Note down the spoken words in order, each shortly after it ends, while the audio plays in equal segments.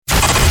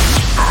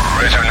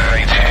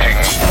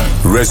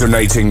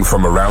Resonating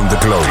from around the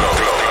globe.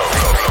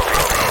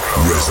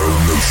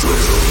 Resonation.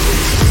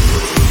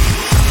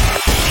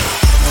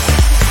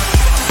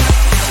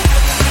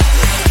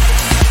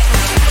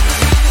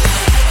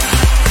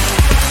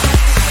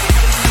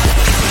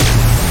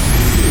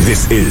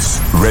 This is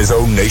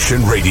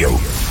Resonation Radio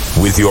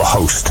with your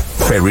host,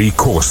 Ferry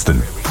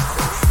Corsten.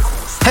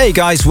 Hey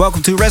guys,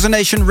 welcome to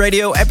Resonation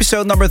Radio,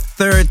 episode number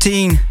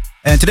 13.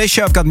 And today's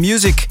show I've got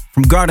music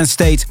from Garden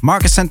State,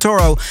 Marcus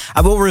Santoro.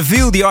 I will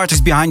reveal the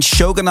artist behind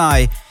Shogun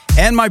Eye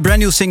and my brand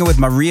new single with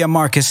Maria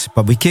Marcus.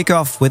 But we kick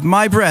off with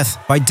My Breath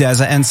by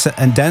Deza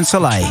and Dan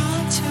Salai.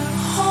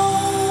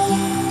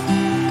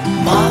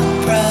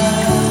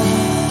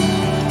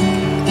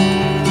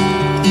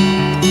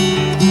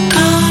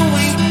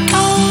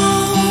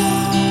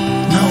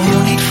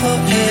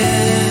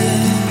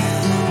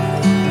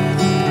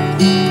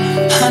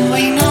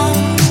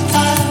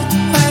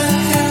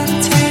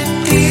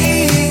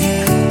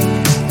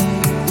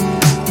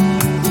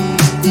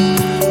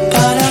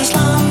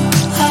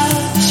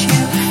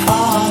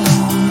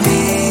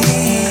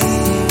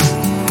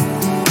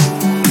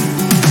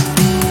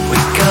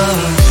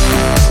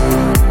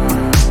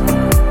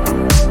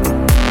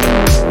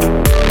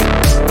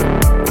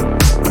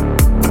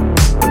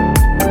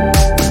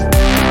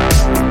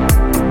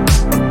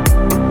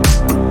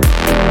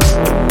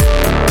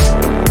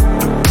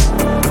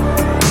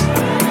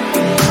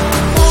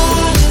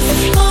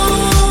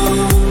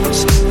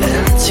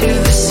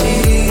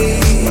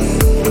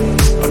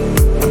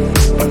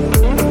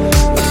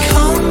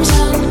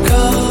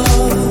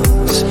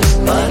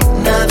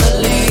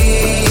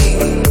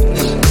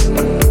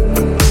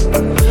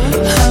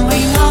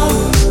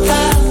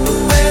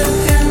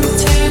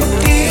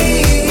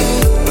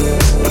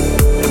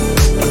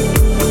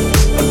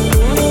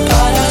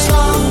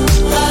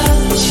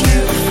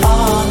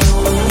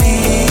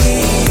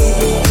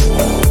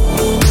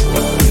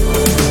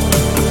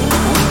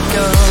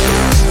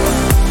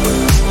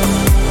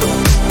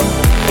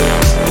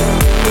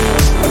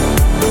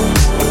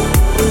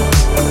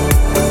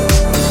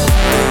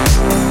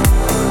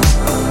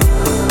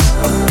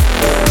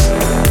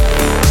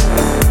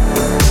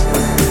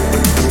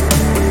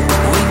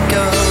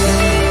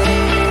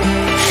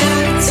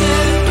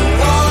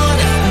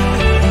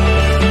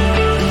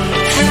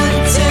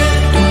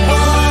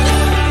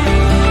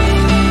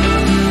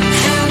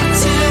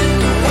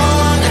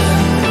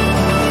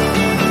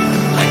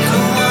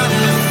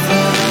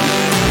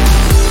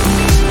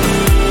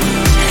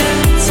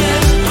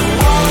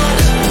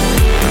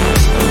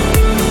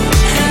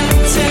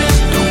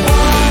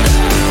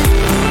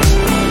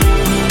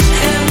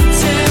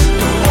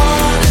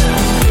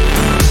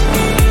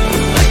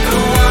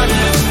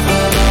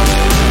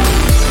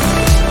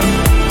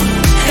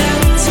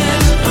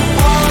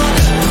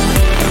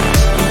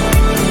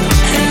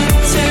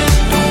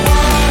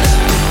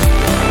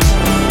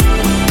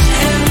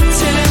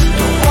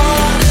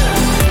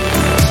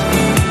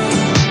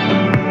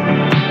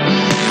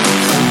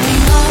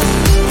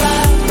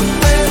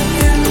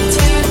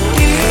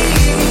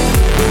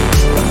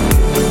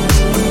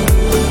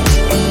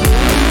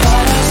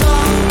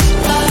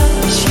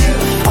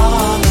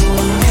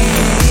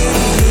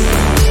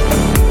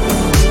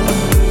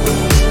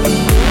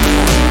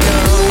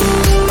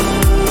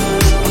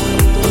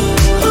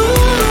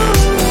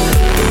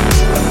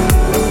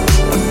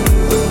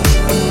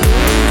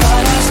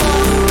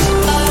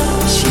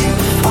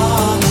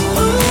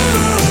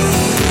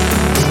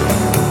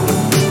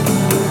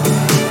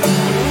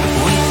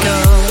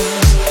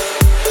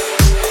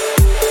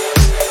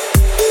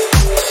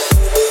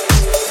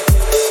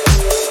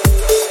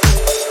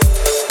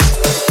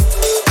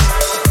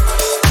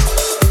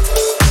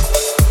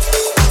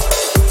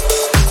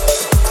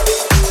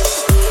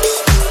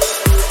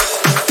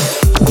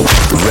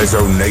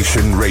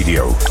 Resonation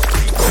Radio,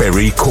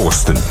 Ferry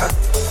Corsten.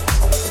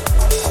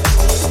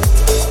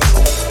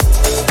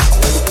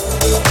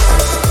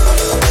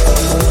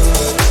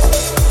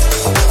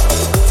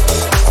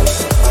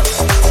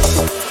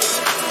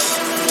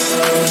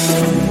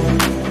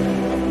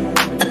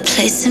 A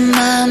place in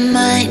my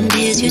mind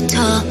is you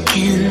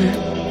talking,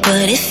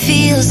 but it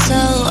feels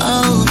so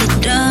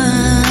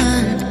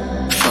overdone.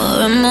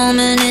 For a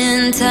moment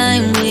in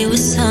time we were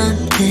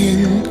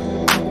something.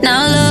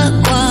 Now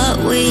look what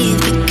we've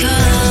become.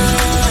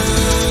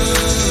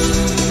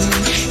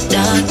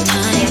 Dark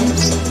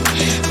times,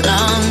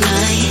 long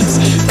nights,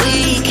 we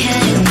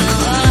can't go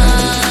on.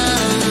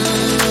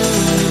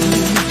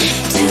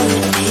 Too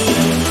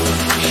deep,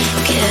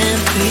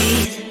 can't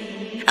breathe.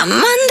 I'm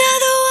under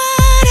the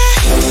water.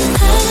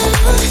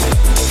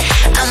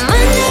 I'm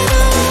under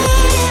the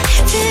water.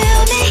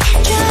 Feel me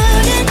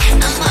drowning.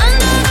 I'm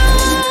under the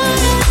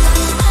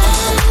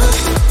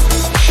water.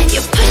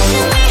 You're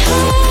pushing me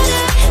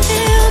harder.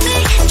 Feel me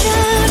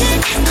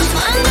drowning. I'm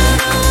under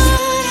the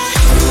water.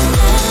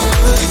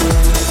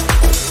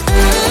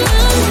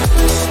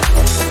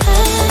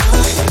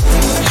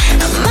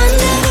 I'm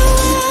under the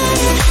water.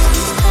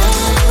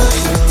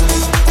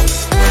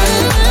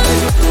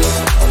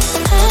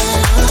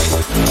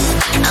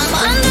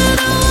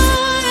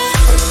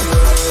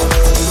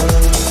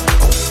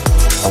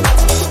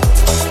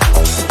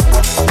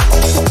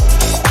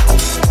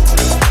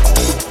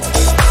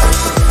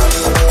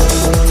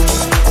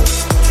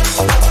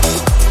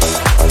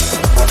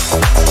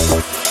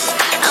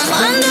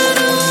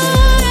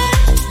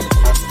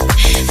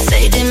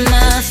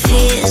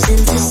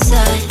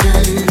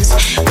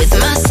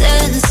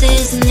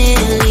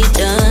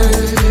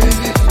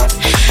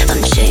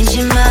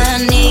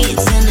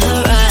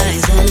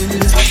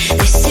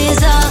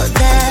 is all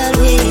that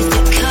we've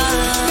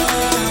become.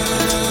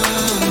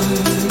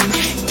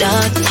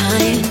 Dark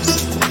times,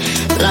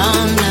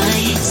 long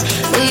nights,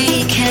 we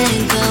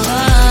can't go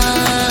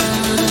on.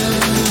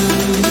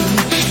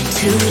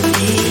 Too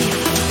deep,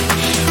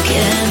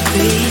 can't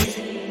breathe.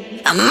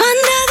 I'm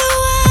under the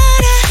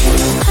water.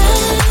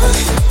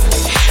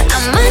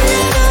 I'm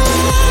under the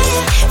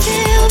water.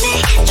 Feel me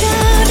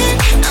drowning.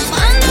 I'm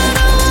under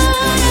the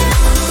water.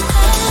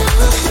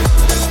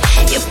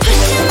 You're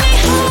pushing me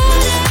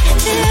harder.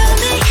 Feel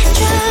me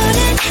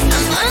drowning.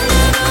 I'm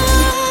under the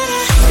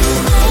water.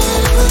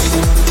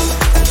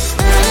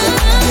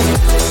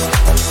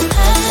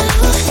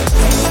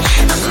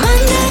 I'm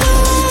under the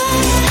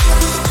water.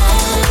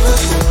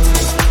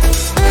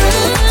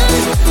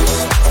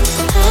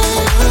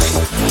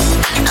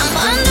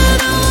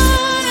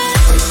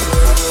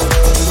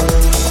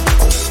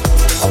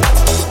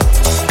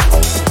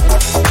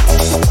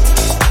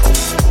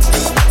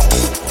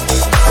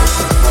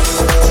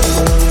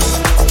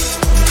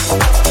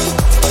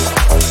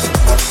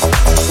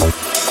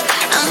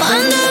 I'm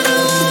under the I'm under the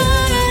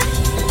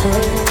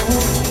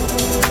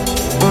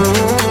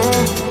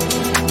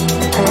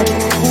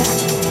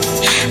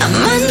I'm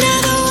under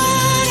the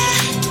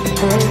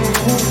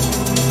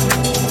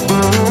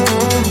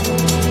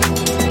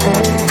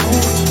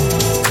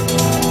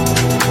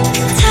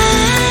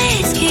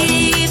tides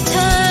keep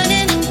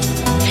turning.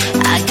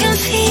 I can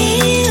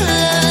feel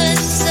us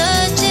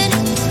surging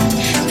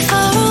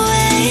far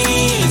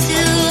away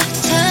to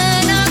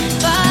turn our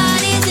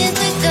bodies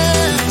into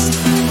dust.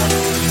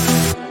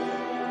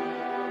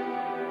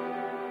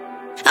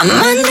 I'm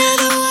under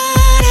the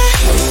water.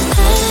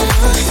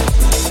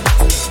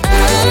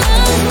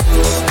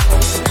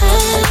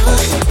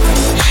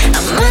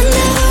 I'm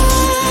under the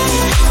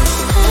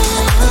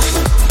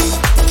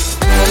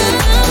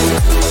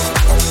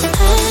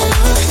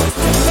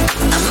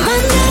I'm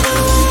under the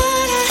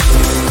water.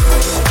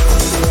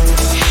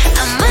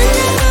 I'm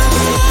under the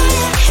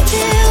water.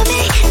 Feel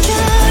me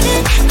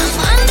drowning. I'm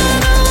under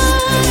the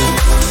water.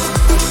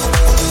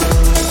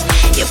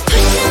 You're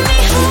pushing me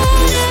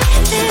harder.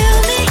 Feel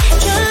me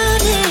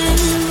drowning.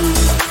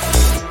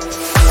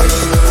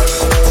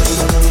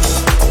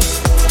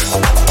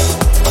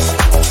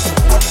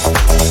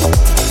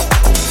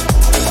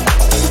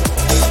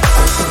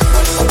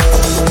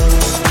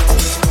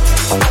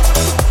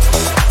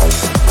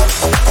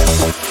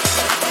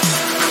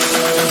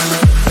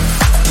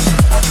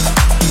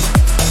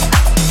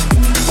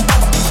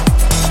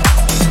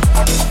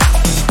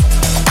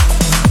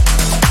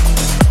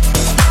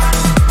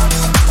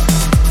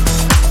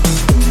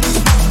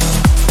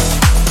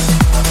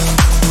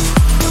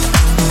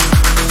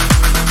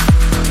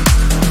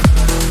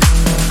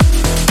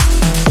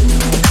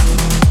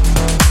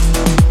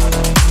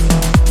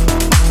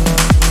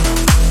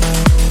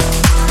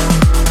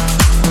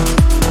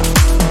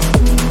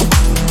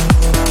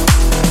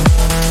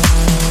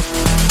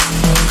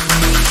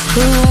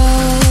 The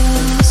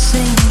walls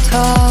seem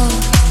tall,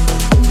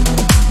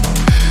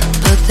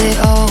 but they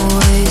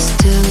always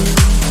do.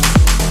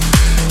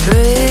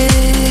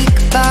 Brick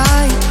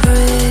by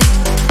brick,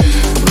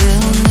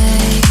 we'll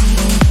make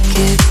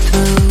it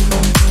through.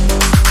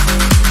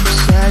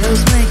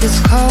 Shadows make us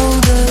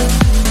colder,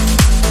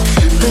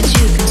 but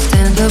you can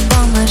stand up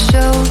on my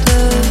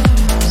shoulders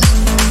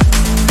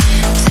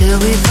till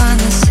we find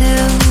the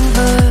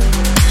silver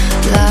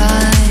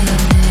lining.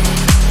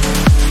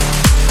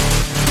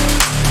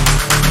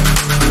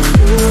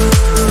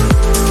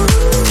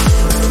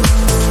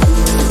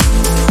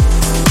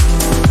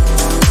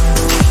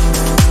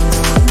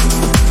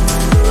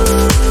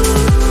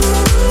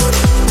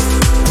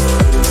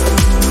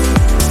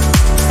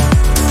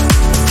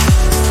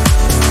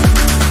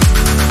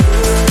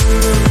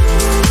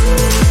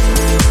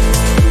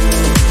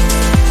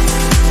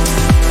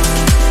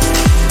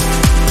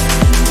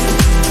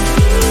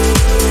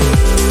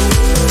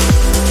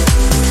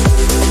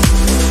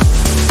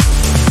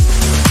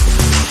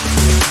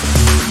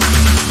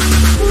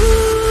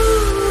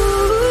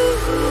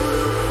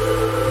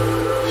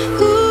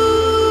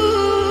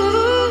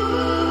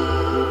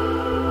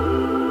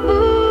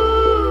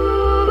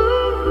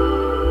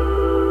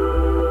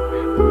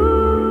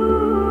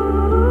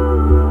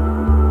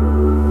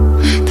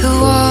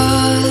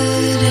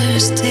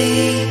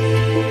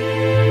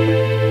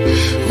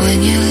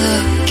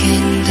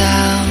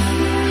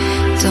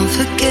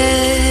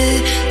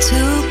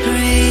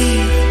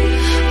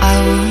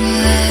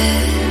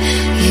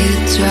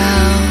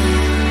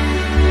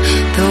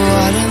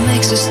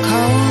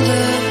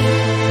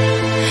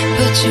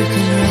 You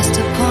can rest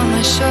upon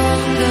my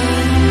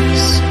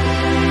shoulders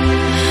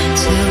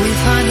till we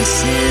find a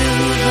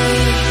silver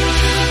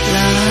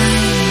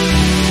lining.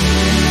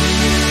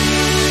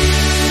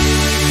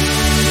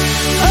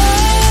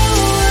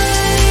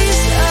 Always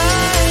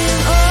I'm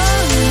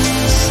on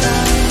your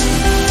side.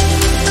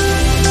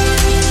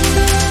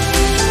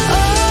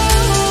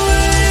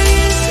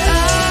 Always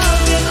I'll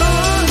be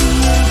on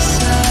your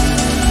side.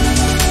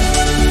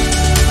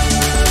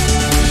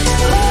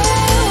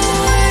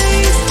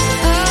 Always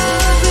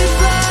I'll be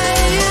by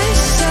your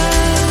side.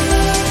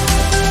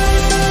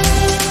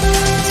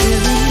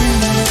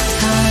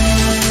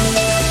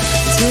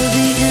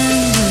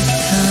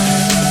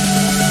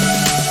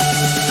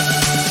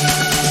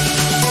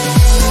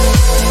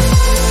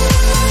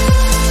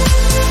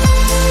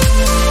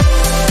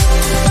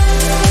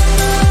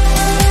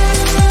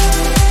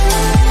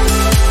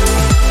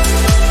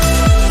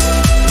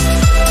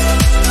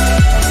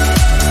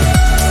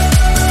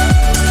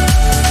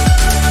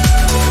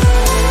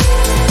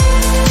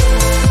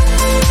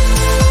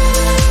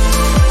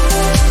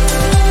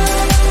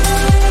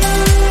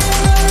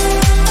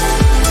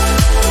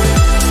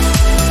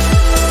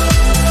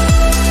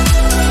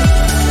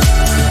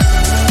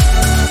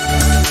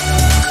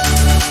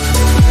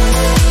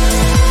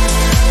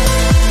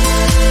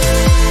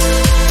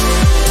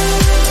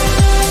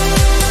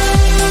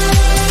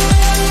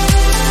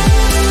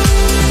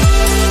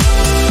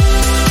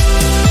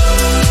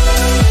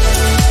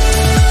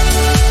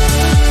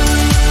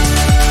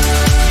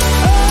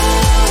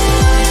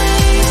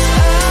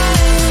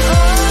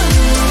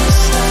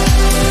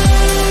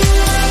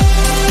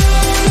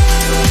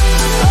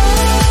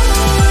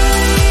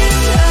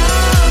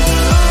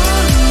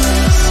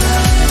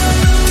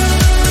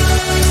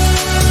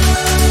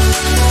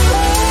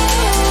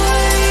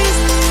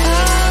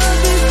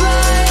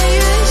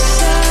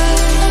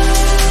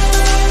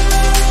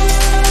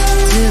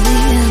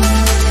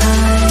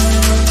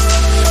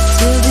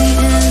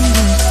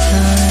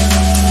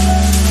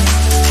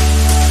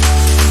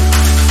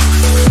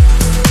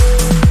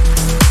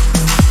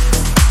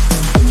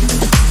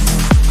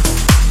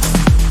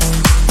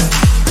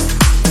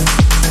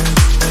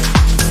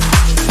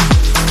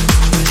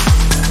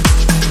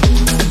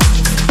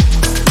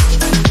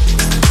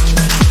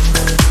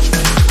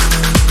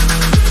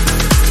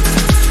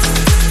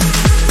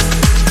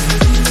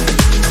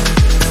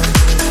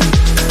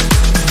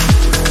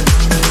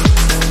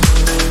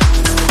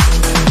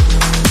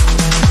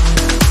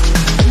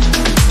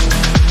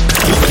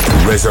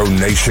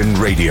 Resonation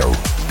Radio.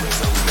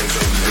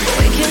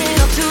 Waking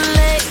up too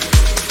late,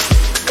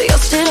 you're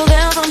still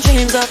there from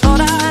dreams I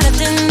thought I left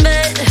in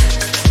bed.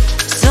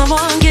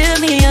 Someone give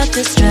me a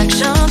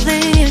distraction,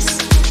 please,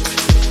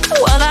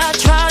 while I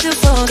try to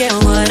forget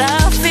what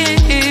I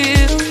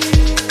feel.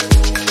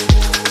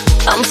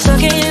 I'm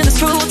stuck in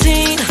this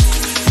routine.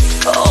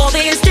 All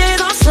these days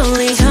are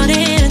slowly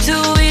turning into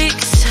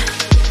weeks.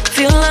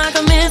 Feel like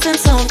I'm missing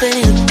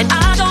something, and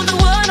I don't know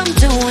what I'm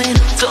doing.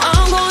 So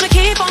I'm gonna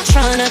keep on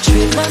trying to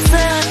treat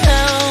myself.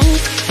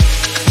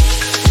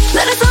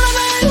 That it's all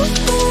about you,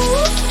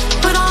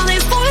 but all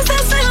these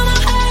voices in my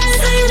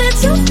head saying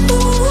it's you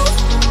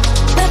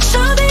that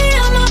should be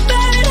on my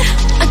bed.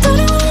 I don't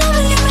know why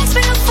it makes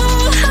me a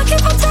fool. I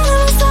keep on telling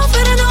myself,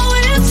 but I know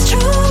it's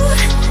true.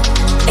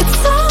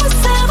 It's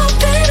always ever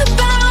been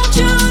about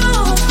you.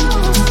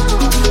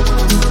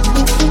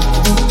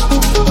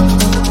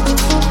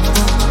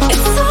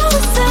 It's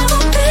always ever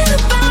been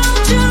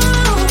about you.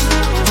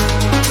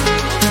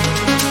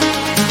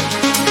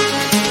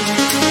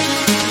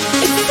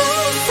 It's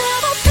always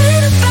ever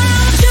been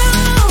about you.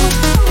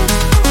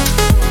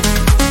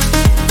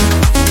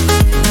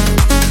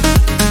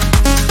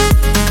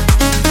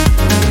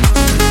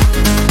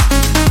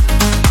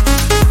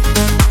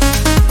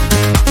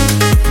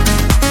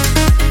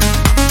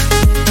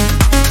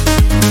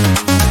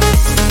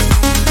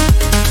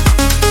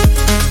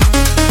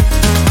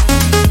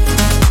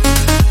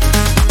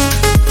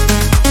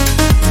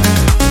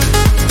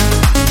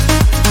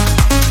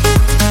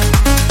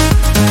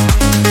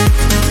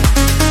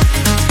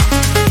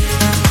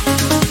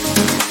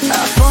 I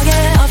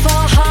forget, I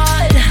fall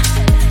hard.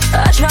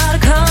 I try to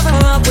cover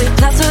up with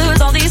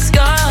plasters all these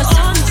scars,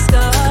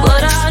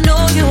 but I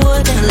know you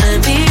wouldn't let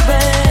me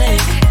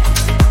break.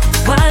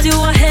 Why do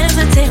I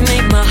hesitate,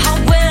 make my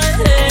heart wait?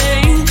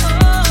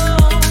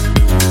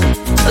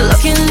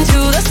 Look into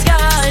the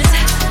skies,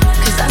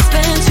 'cause I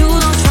spent too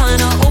long trying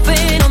to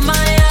open up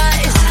my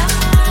eyes.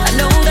 I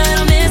know that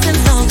I'm missing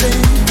something,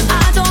 and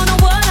I don't know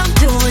what I'm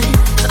doing.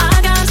 I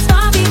gotta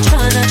stop me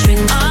trying to trick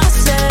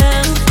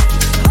myself.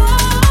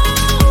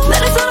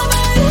 That it's all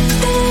about you,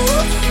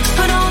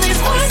 but all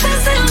these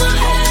voices in my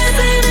head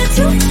saying it's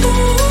you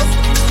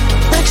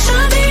that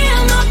should be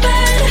in my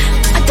bed.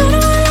 I don't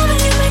know why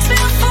it makes me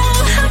a fool.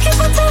 I keep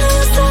on telling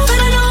myself, but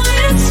I know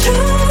it's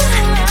true.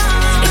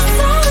 It's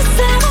always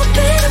ever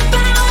been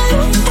about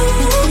you,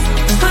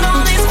 but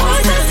all these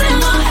voices in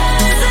my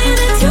head saying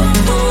it's you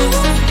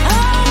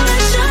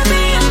that should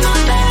be in my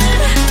bed.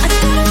 I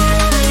don't know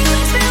why it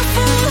makes me a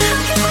fool. I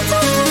keep on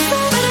telling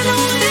myself, but I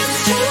know it's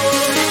true.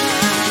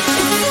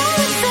 It's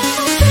always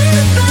ever been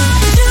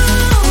about you.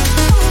 It's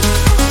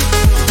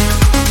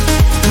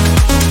always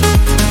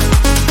ever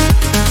been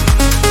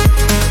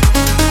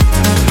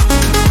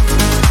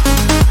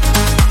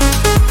about you.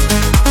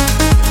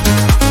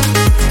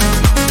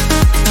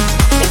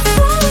 It's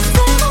always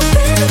ever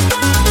been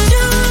about you.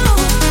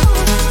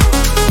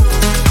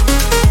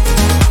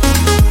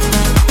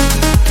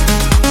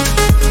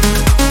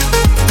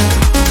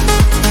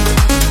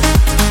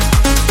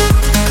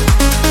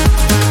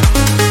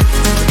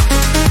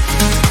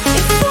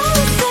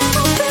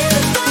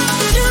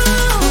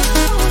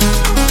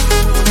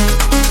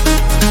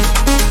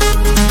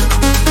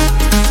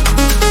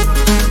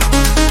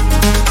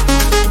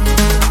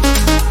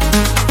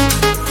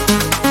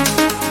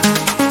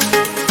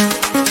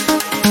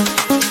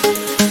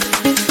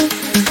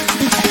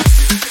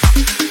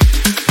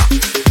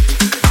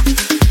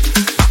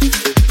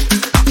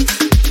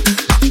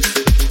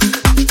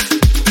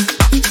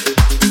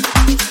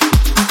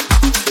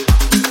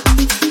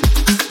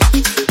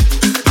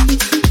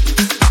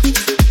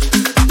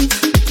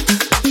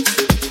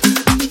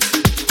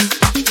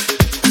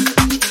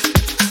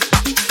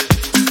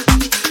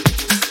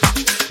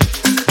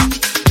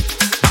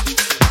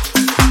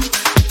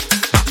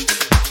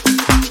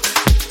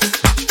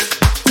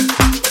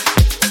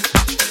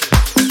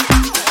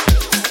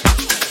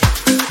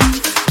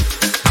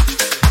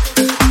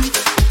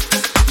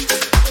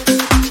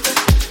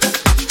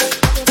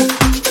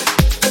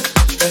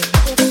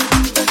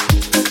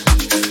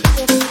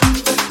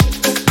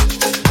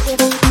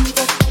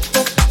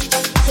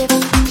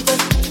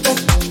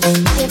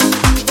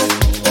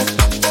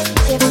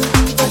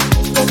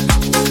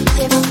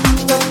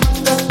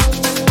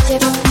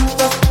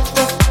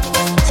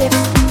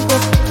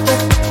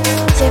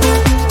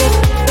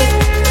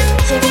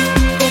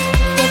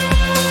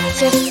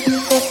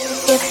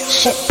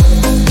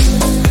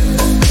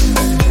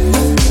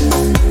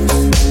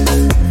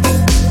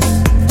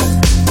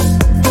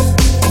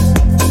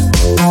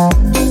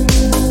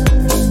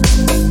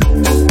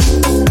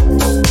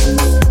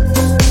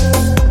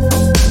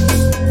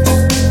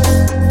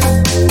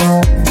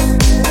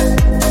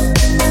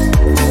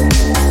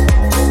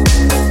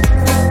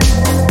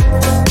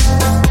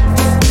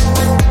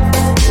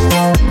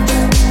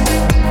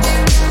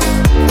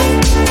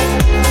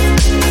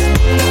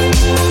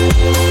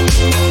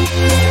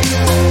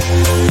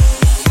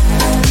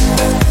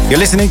 You're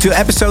listening to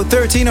episode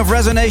 13 of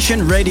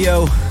Resonation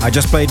Radio. I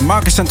just played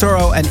Marcus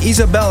Santoro and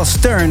Isabel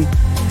Stern.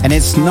 and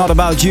It's Not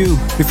About You.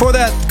 Before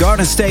that,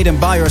 Garden State and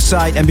By Your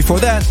Side. And before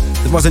that,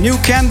 it was a new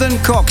Camden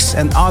Cox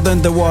and Out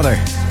in the Water.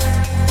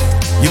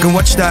 You can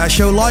watch the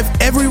show live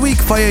every week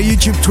via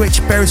YouTube,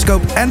 Twitch,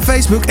 Periscope and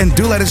Facebook. And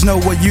do let us know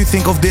what you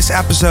think of this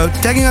episode,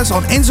 tagging us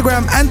on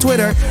Instagram and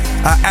Twitter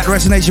at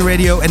Resonation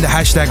Radio and the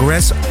hashtag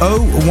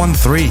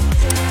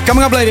Res013.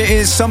 Coming up later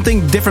is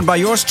something different by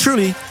yours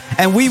truly,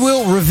 and we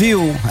will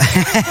reveal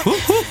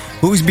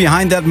who's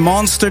behind that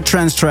monster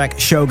trance track,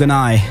 Shogun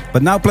I.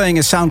 But now playing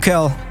is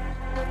Soundkill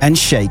and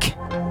Shake.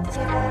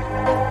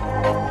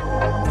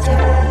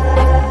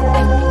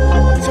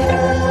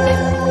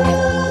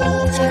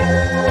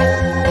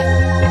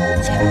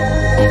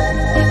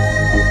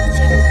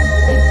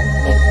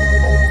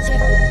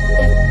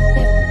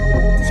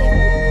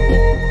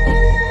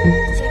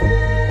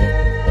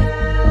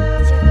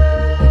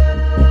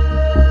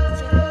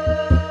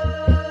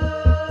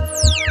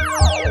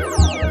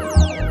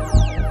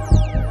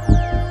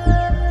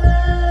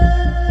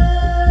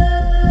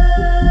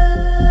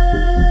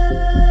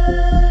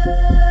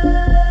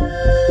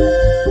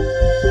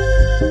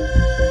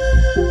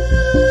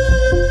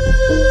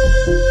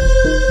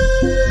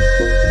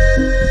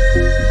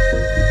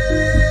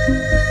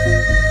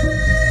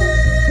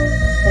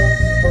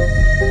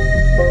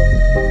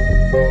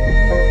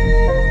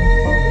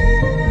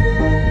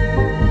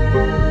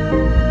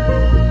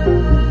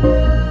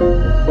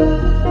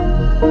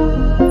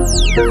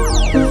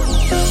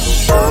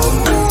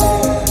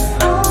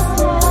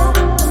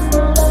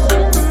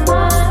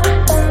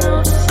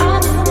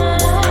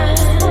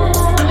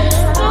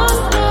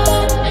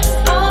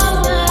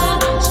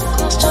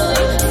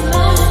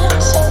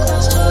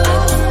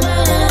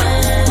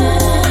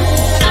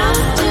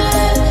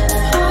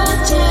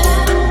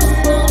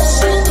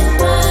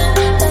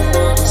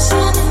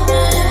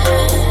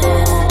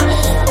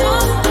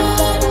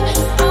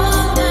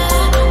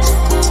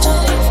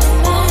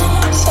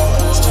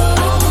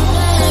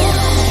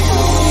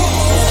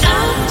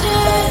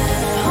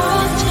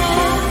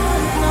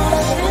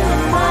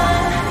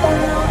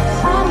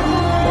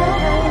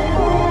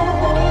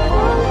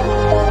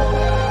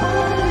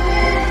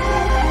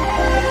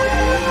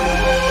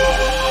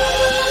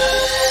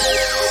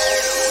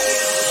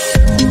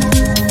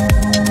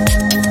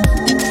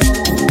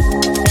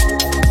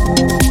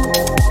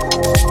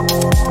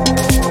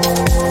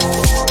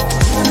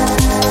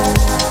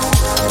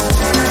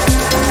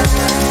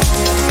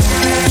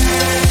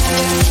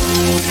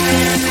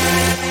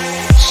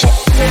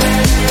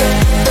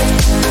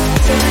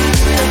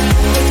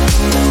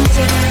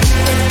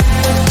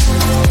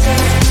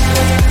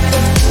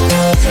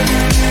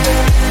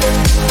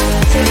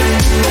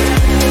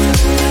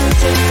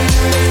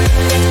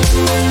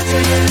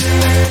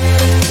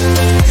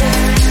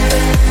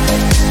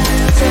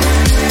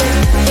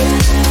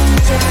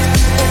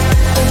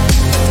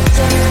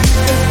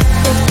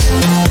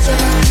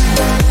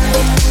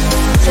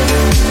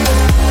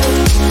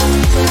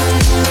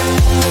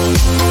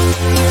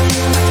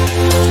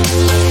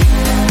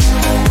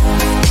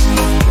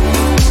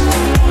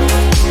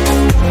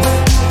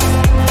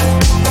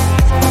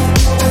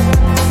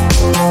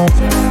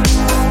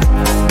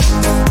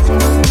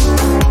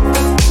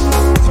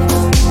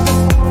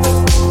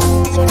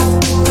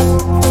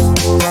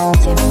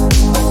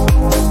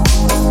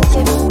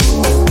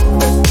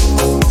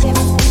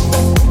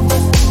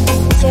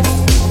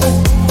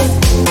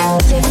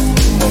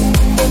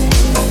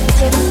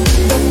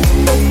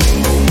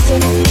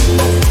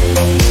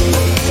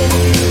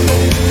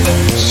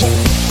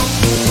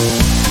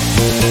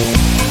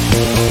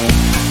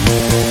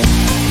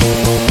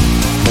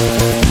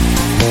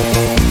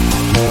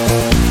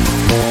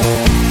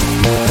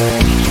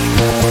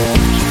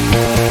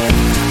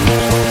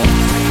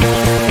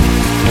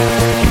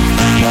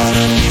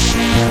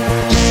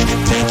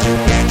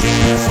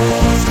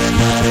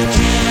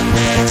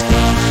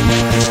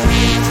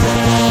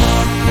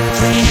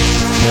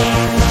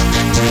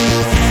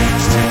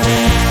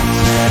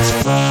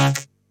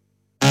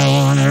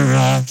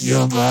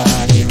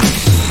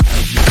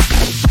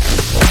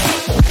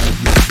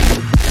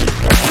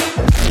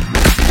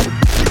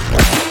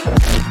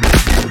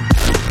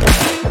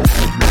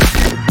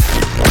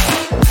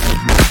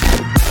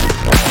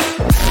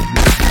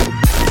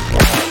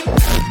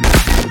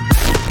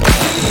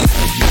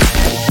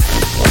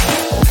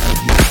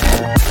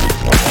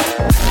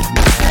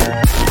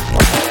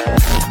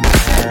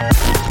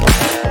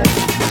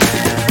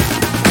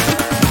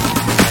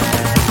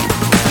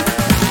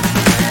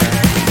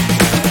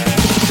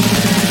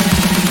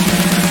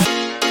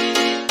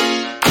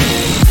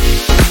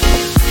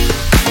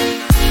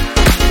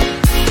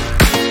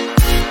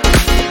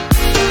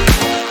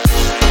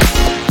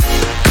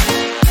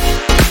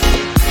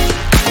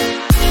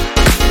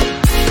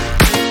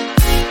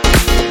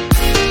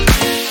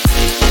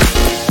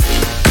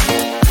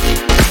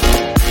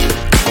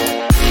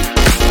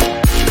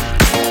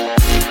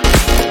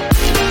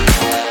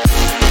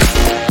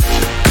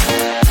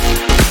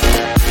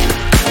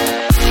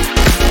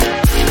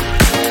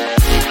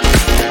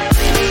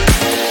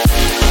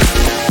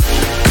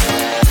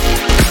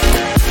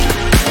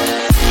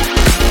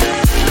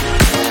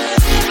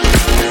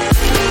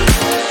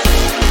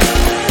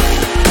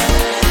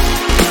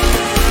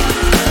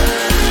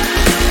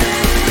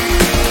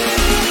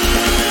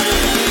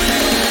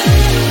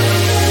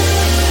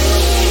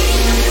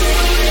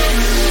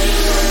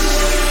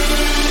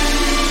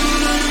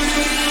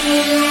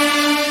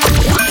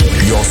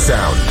 Your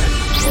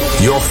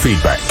sound. Your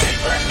feedback.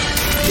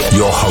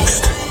 Your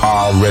host,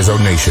 our Rezo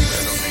Nation.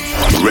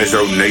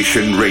 Rezo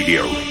Nation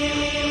Radio.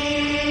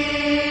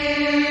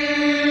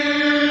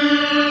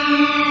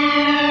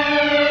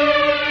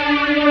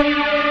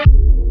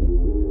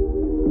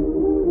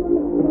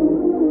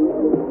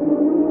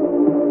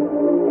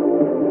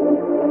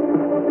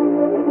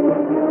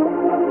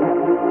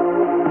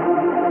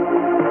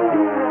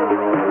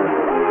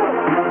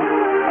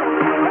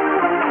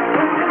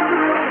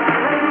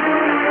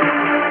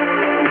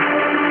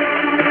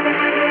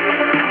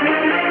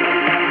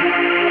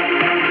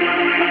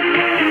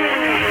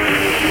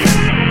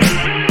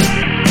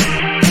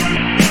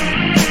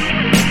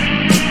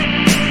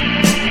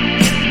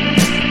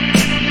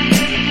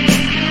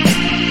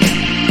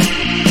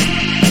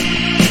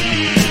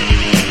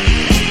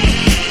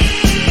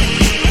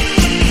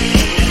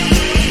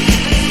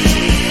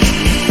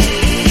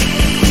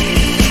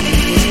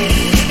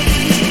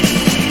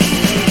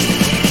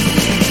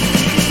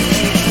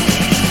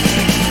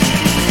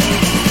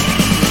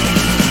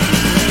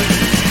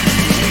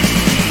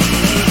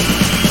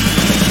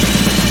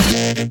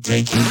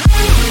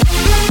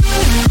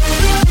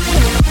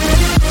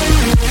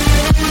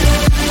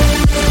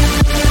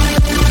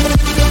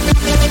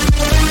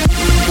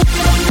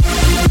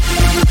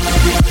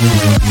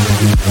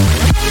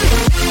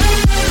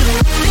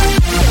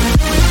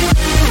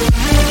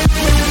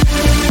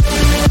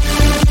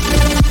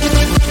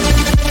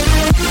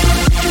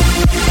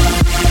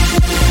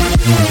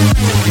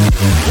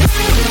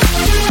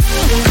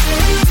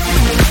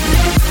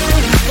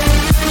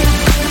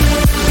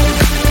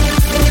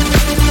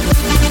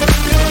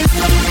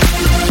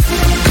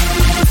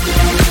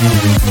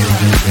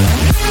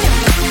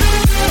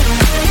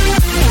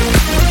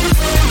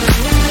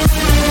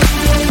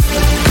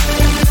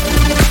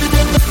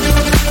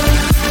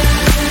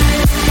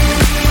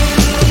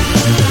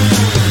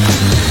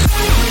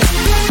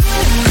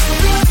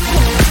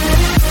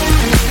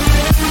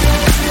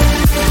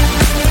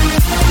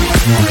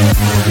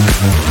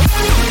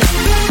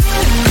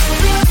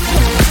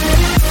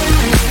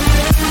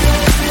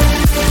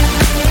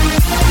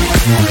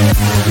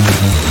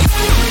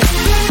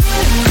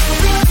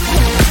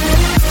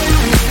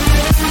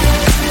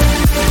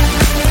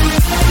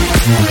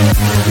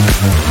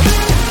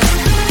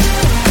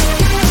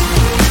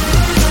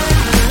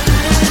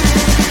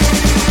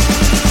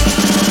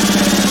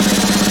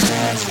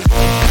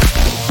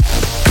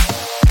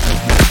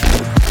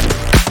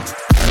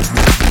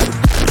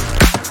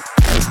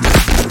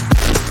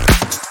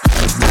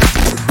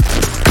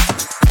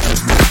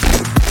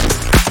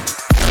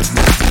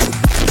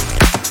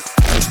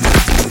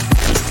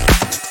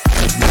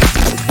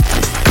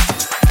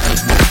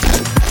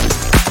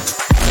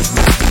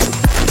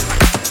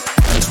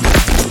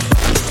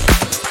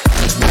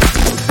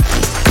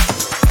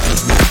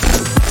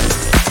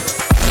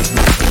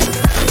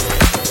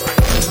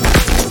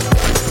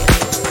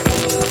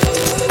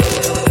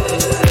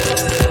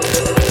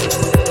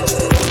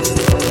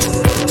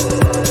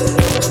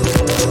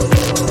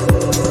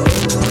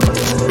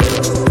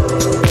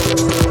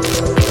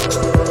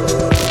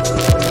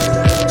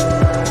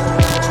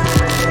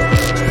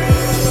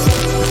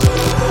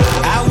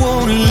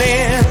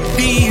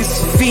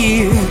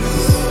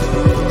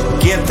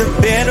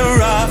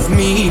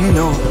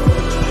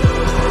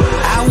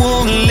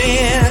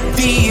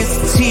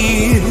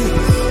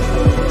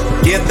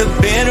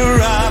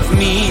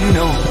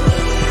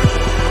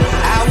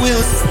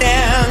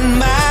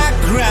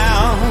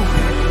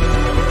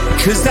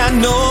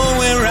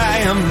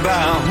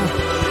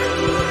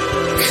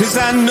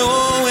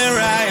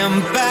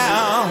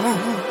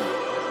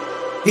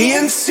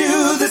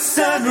 Into the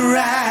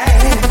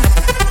sunrise.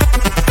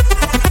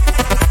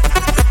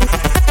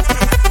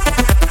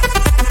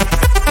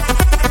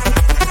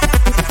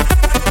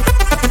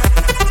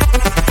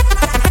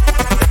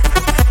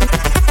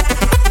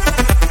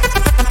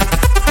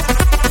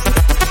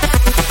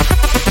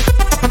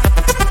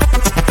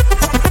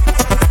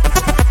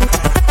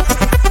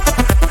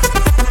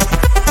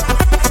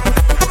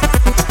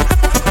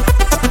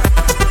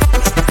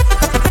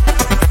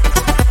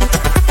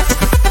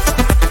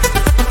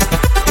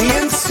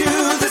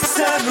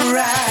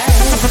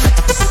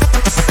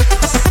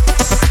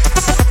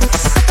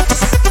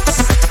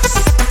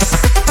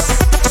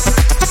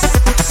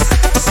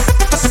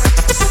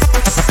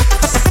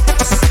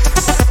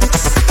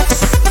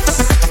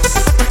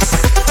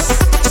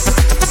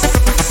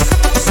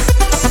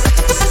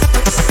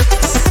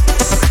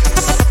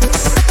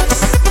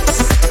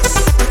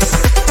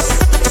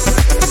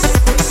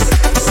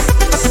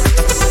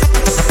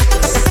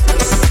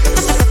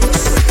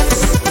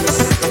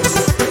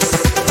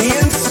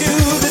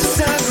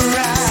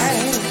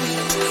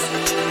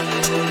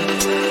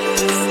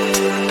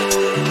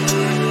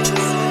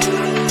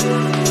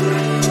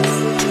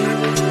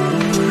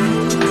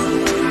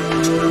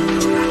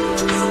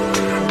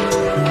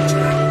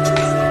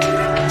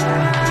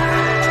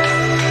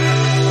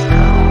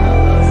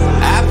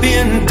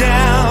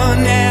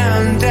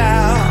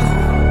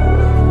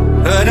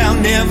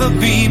 never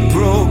be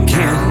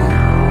broken.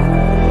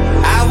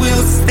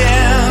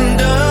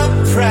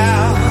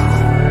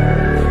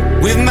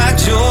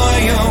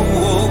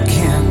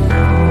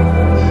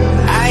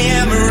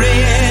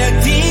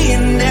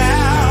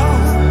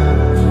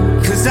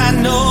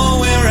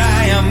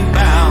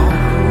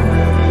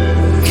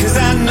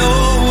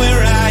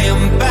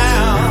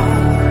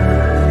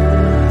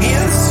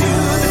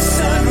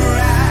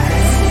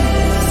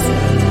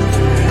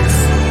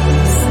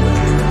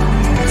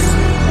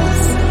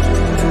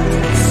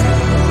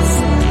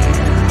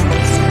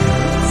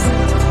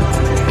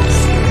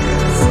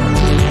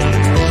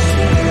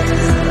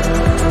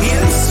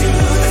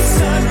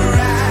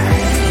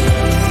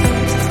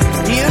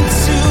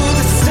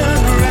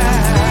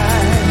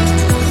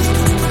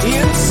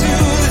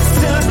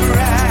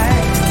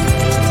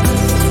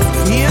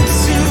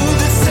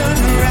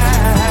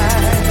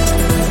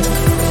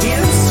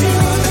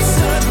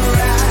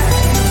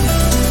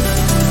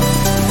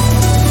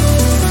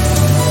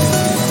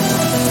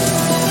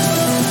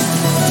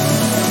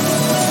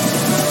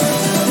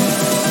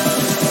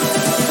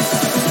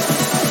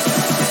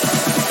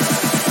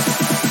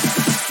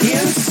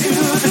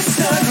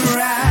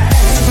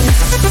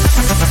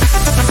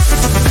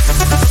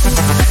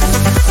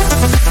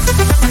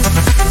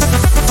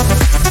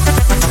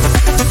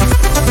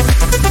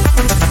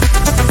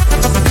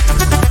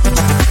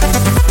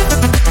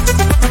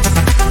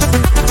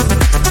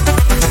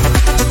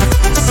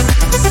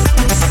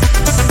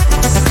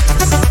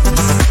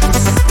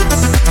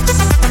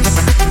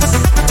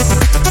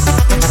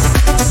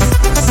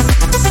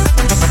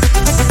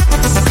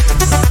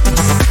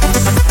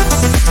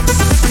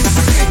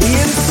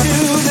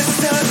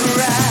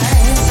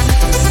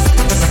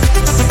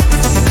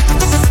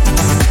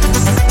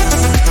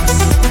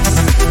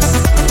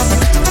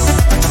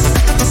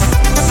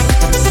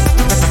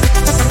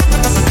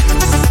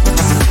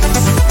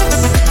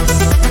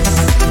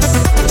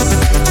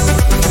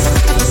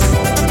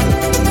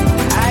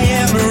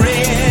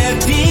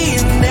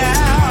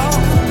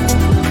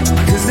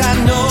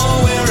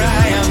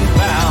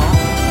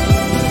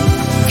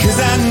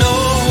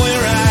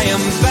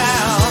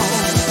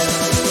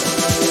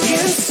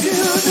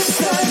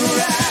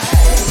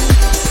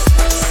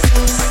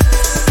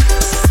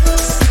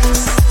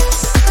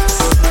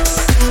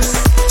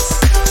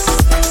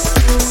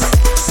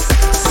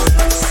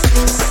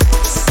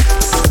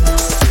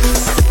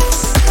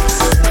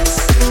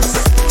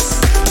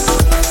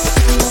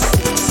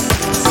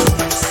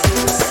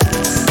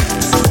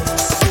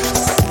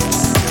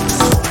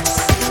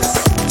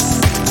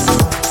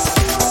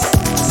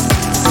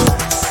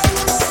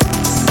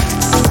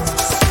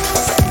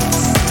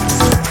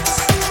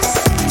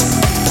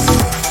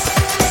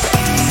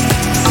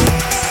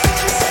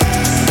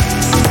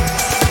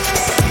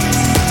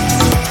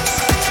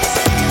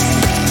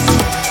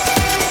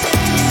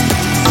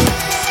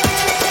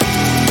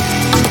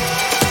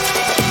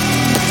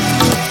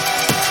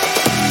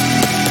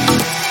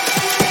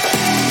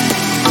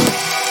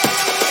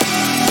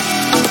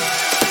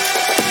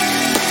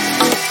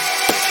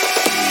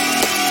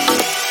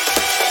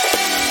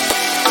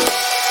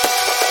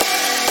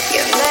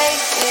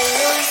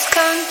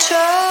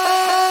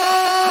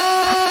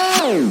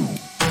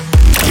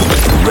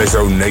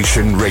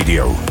 Resonation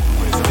Radio.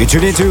 You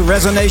tuned into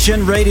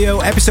Resonation Radio,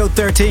 episode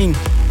 13.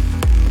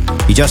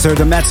 You just heard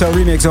the Mezzo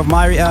remix of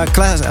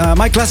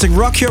my classic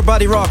Rock Your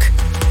Body Rock.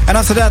 And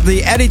after that,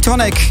 the Eddie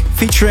Tonic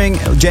featuring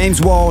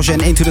James Walsh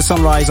and Into the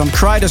Sunrise on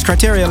Kryder's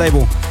Criteria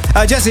label.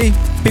 Jesse,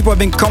 people have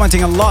been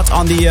commenting a lot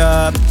on the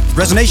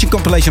Resonation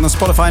compilation on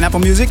Spotify and Apple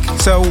Music.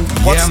 So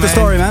what's the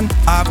story, man?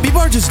 People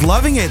are just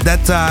loving it that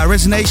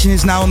Resonation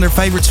is now on their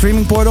favorite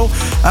streaming portal.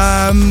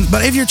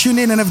 But if you're tuned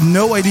in and have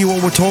no idea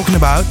what we're talking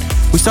about,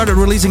 we started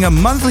releasing a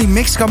monthly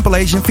mix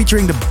compilation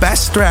featuring the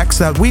best tracks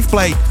that we've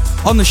played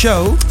on the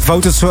show.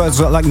 Voted, so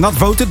it's like not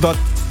voted, but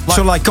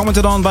so like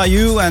commented on by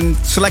you and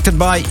selected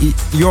by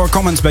your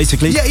comments,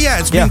 basically. Yeah,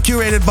 it's been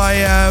curated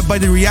by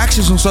the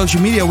reactions on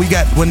social media we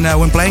get when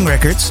playing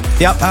records.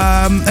 Yep.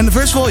 And the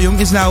first volume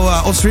is now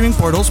on streaming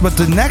portals, but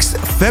the next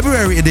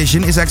February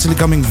edition is actually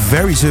coming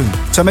very soon.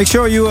 So make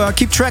sure you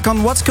keep track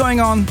on what's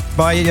going on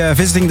by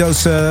visiting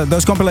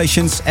those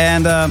compilations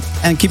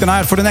and keep an eye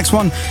out for the next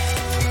one.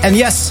 And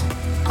yes,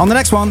 on the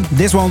next one,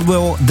 this one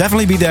will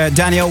definitely be there.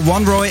 Daniel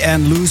Wanroy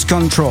and Lose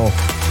Control.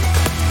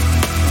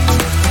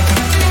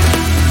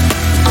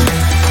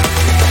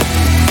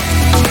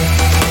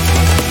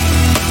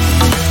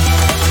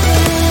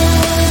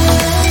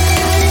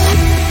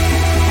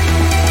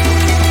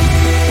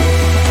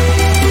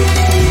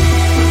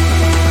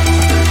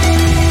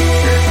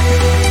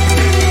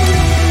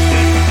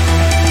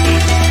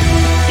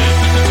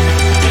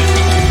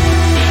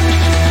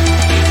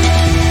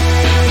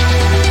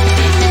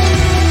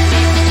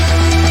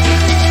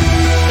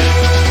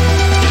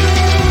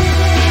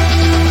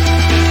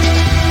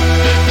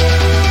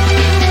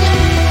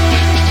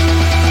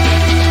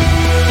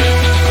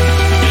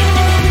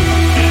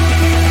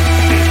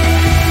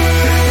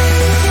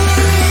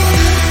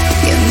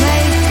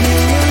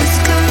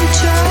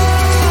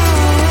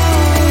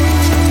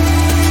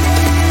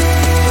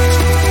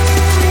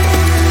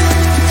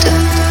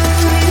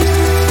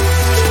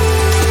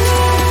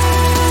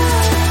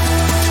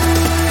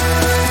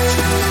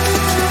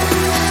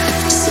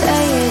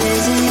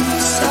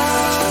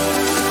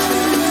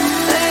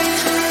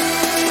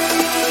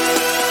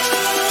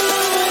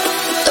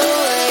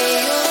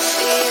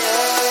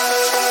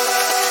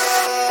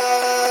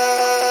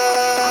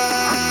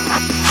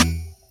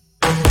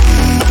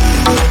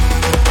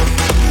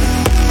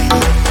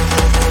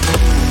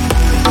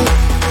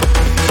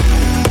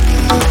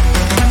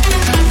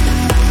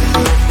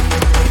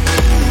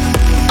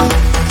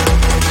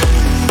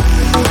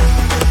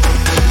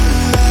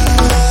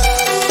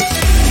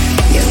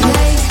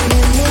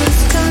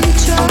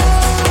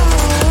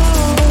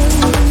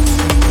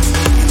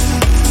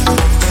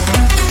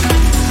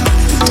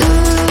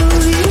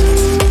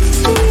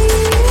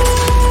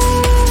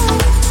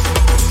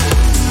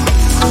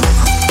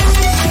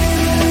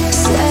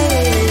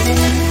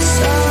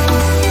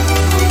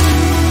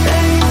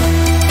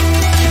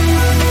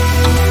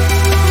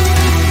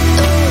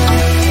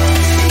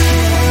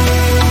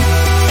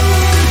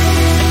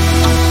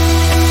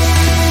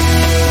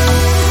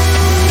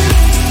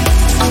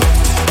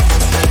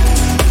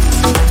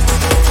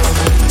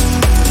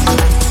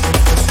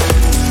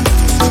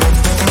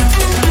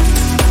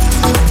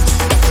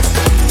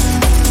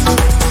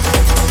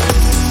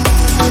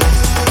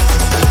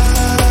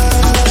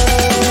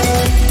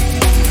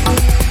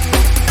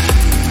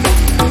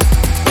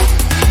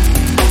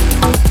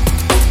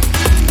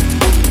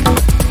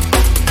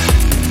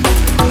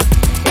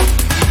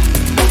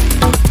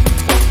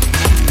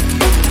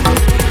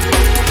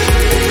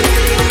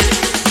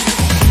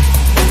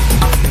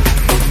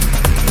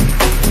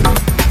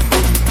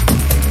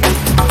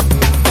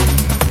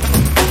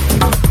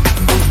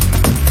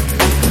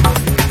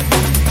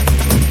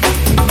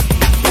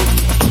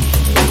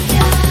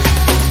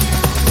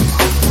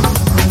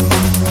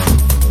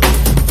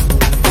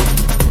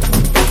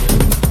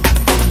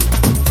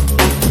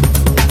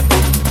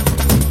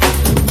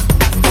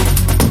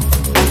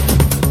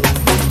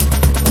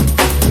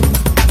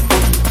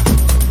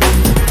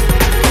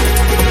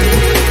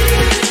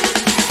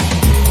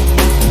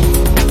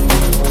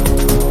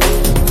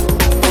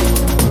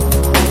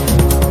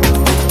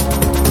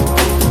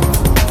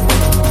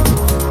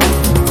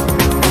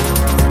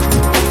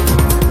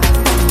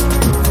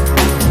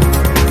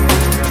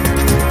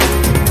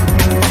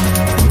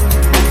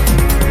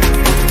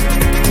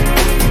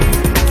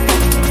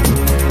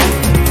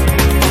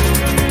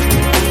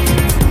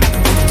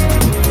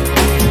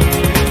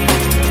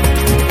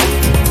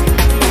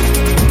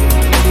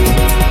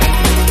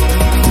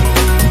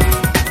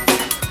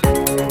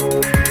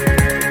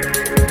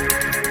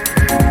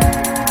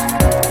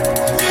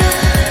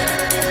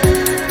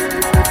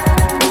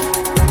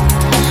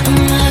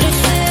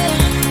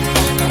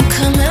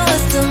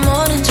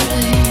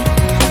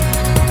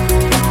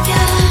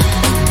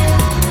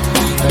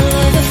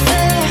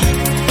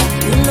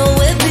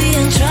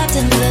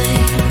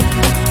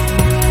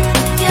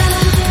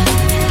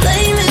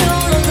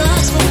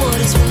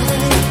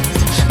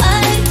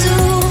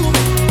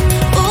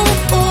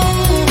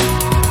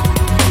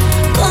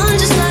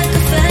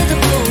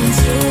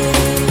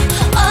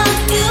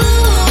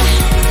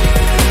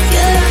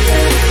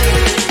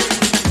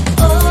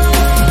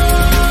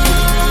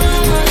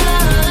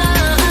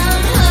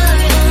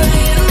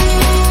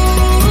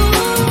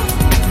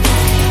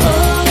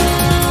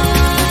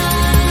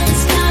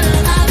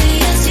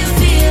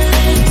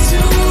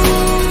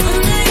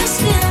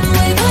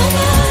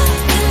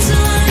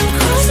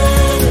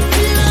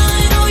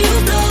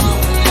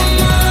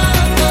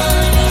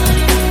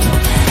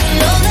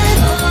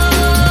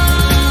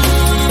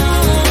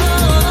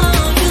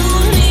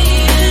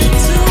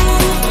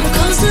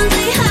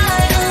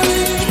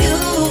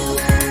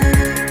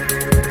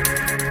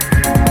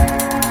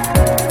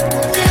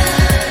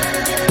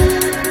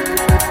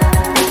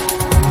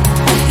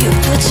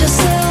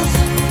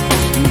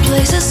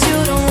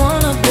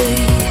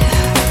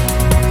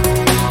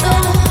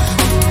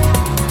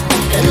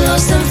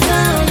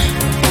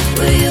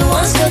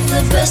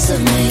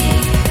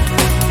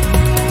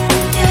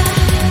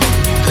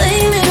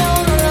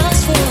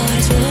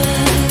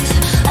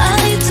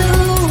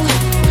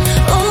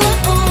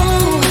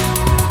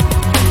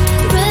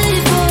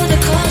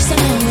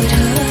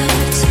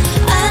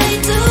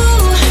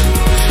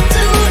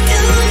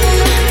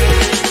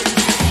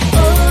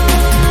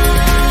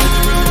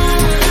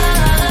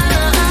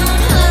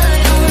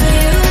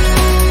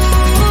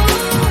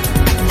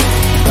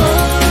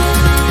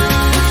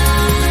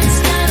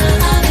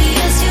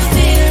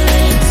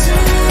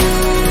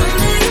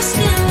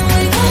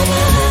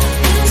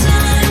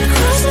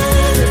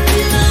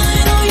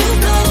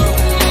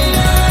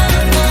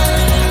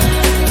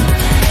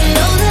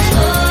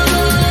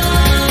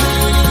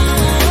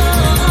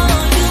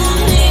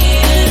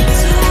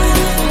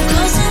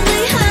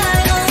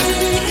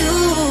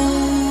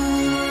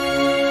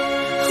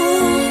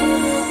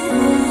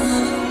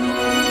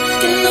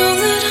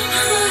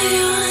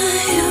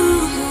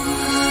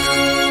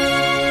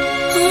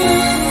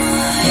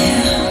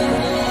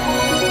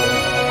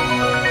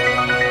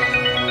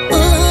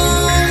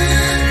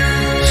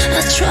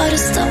 try to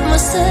stop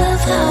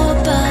myself. How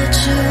about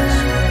you?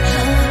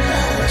 How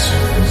about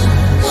you?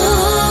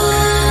 Oh,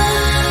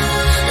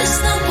 it's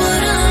not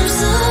what I'm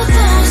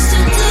supposed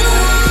to do.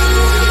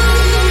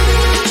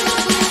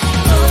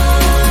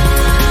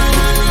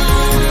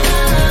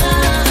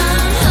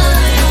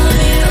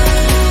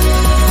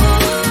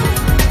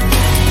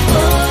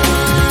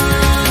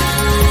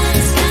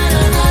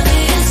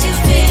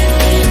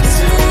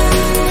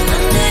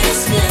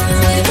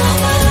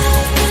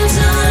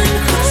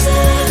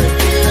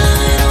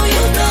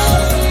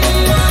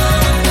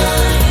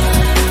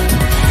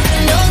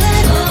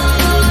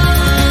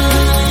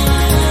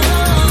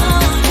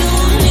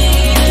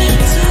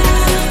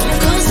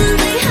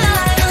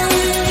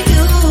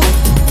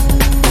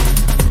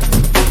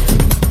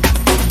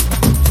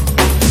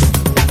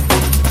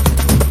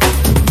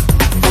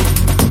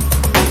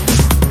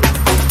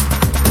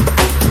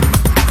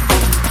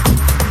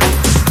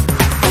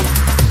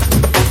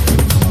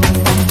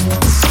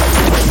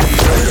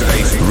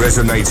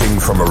 Resonating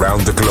from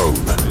around the globe.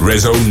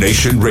 Rezo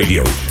Nation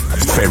Radio.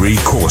 Ferry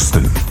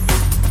Corsten.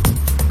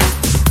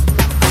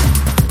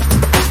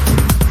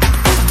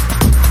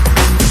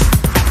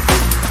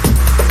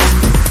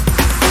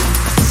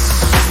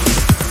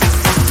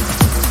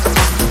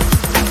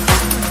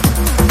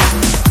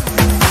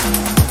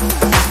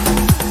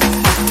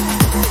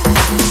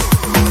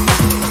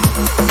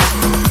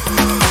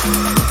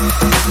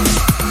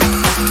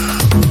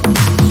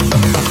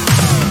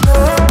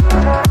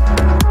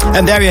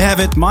 And there you have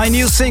it, my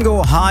new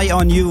single, High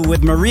on You,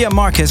 with Maria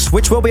Marquez,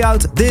 which will be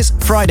out this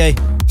Friday.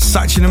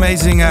 Such an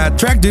amazing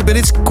track, dude, but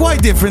it's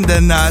quite different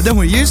than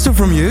we're used to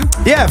from you.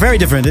 Yeah, very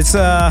different. It's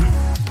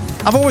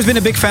I've always been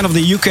a big fan of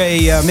the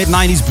UK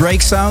mid-90s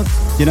break sound,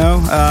 you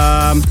know.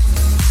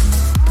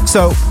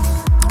 So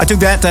I took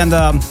that, and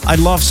I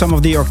love some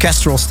of the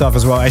orchestral stuff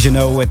as well, as you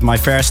know, with My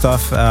Fair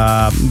stuff,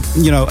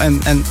 you know,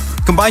 and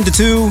combined the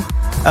two.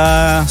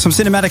 Some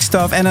cinematic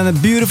stuff, and then a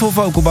beautiful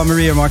vocal by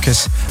Maria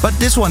Marquez. But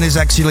this one is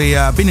actually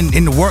been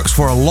in the works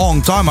for a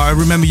long time. I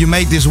remember you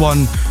made this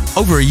one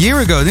over a year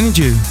ago, didn't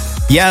you?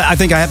 Yeah, I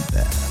think I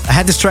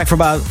had this track for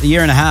about a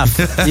year and a half,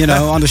 you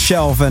know, on the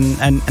shelf, and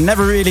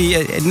never really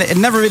it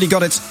never really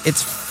got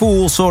its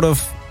full sort of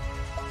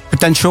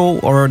potential,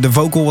 or the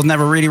vocal was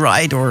never really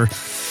right, or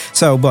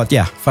so. But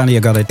yeah, finally I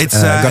got it.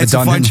 It's got it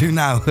done. a fine tune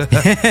now.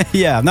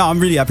 Yeah, no, I'm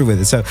really happy with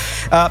it. So,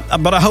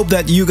 but I hope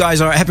that you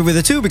guys are happy with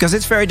it too, because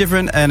it's very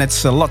different and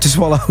it's a lot to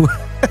swallow.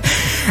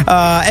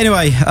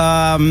 Anyway,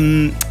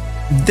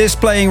 this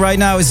playing right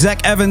now is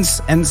Zach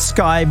Evans and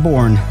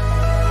Skyborn.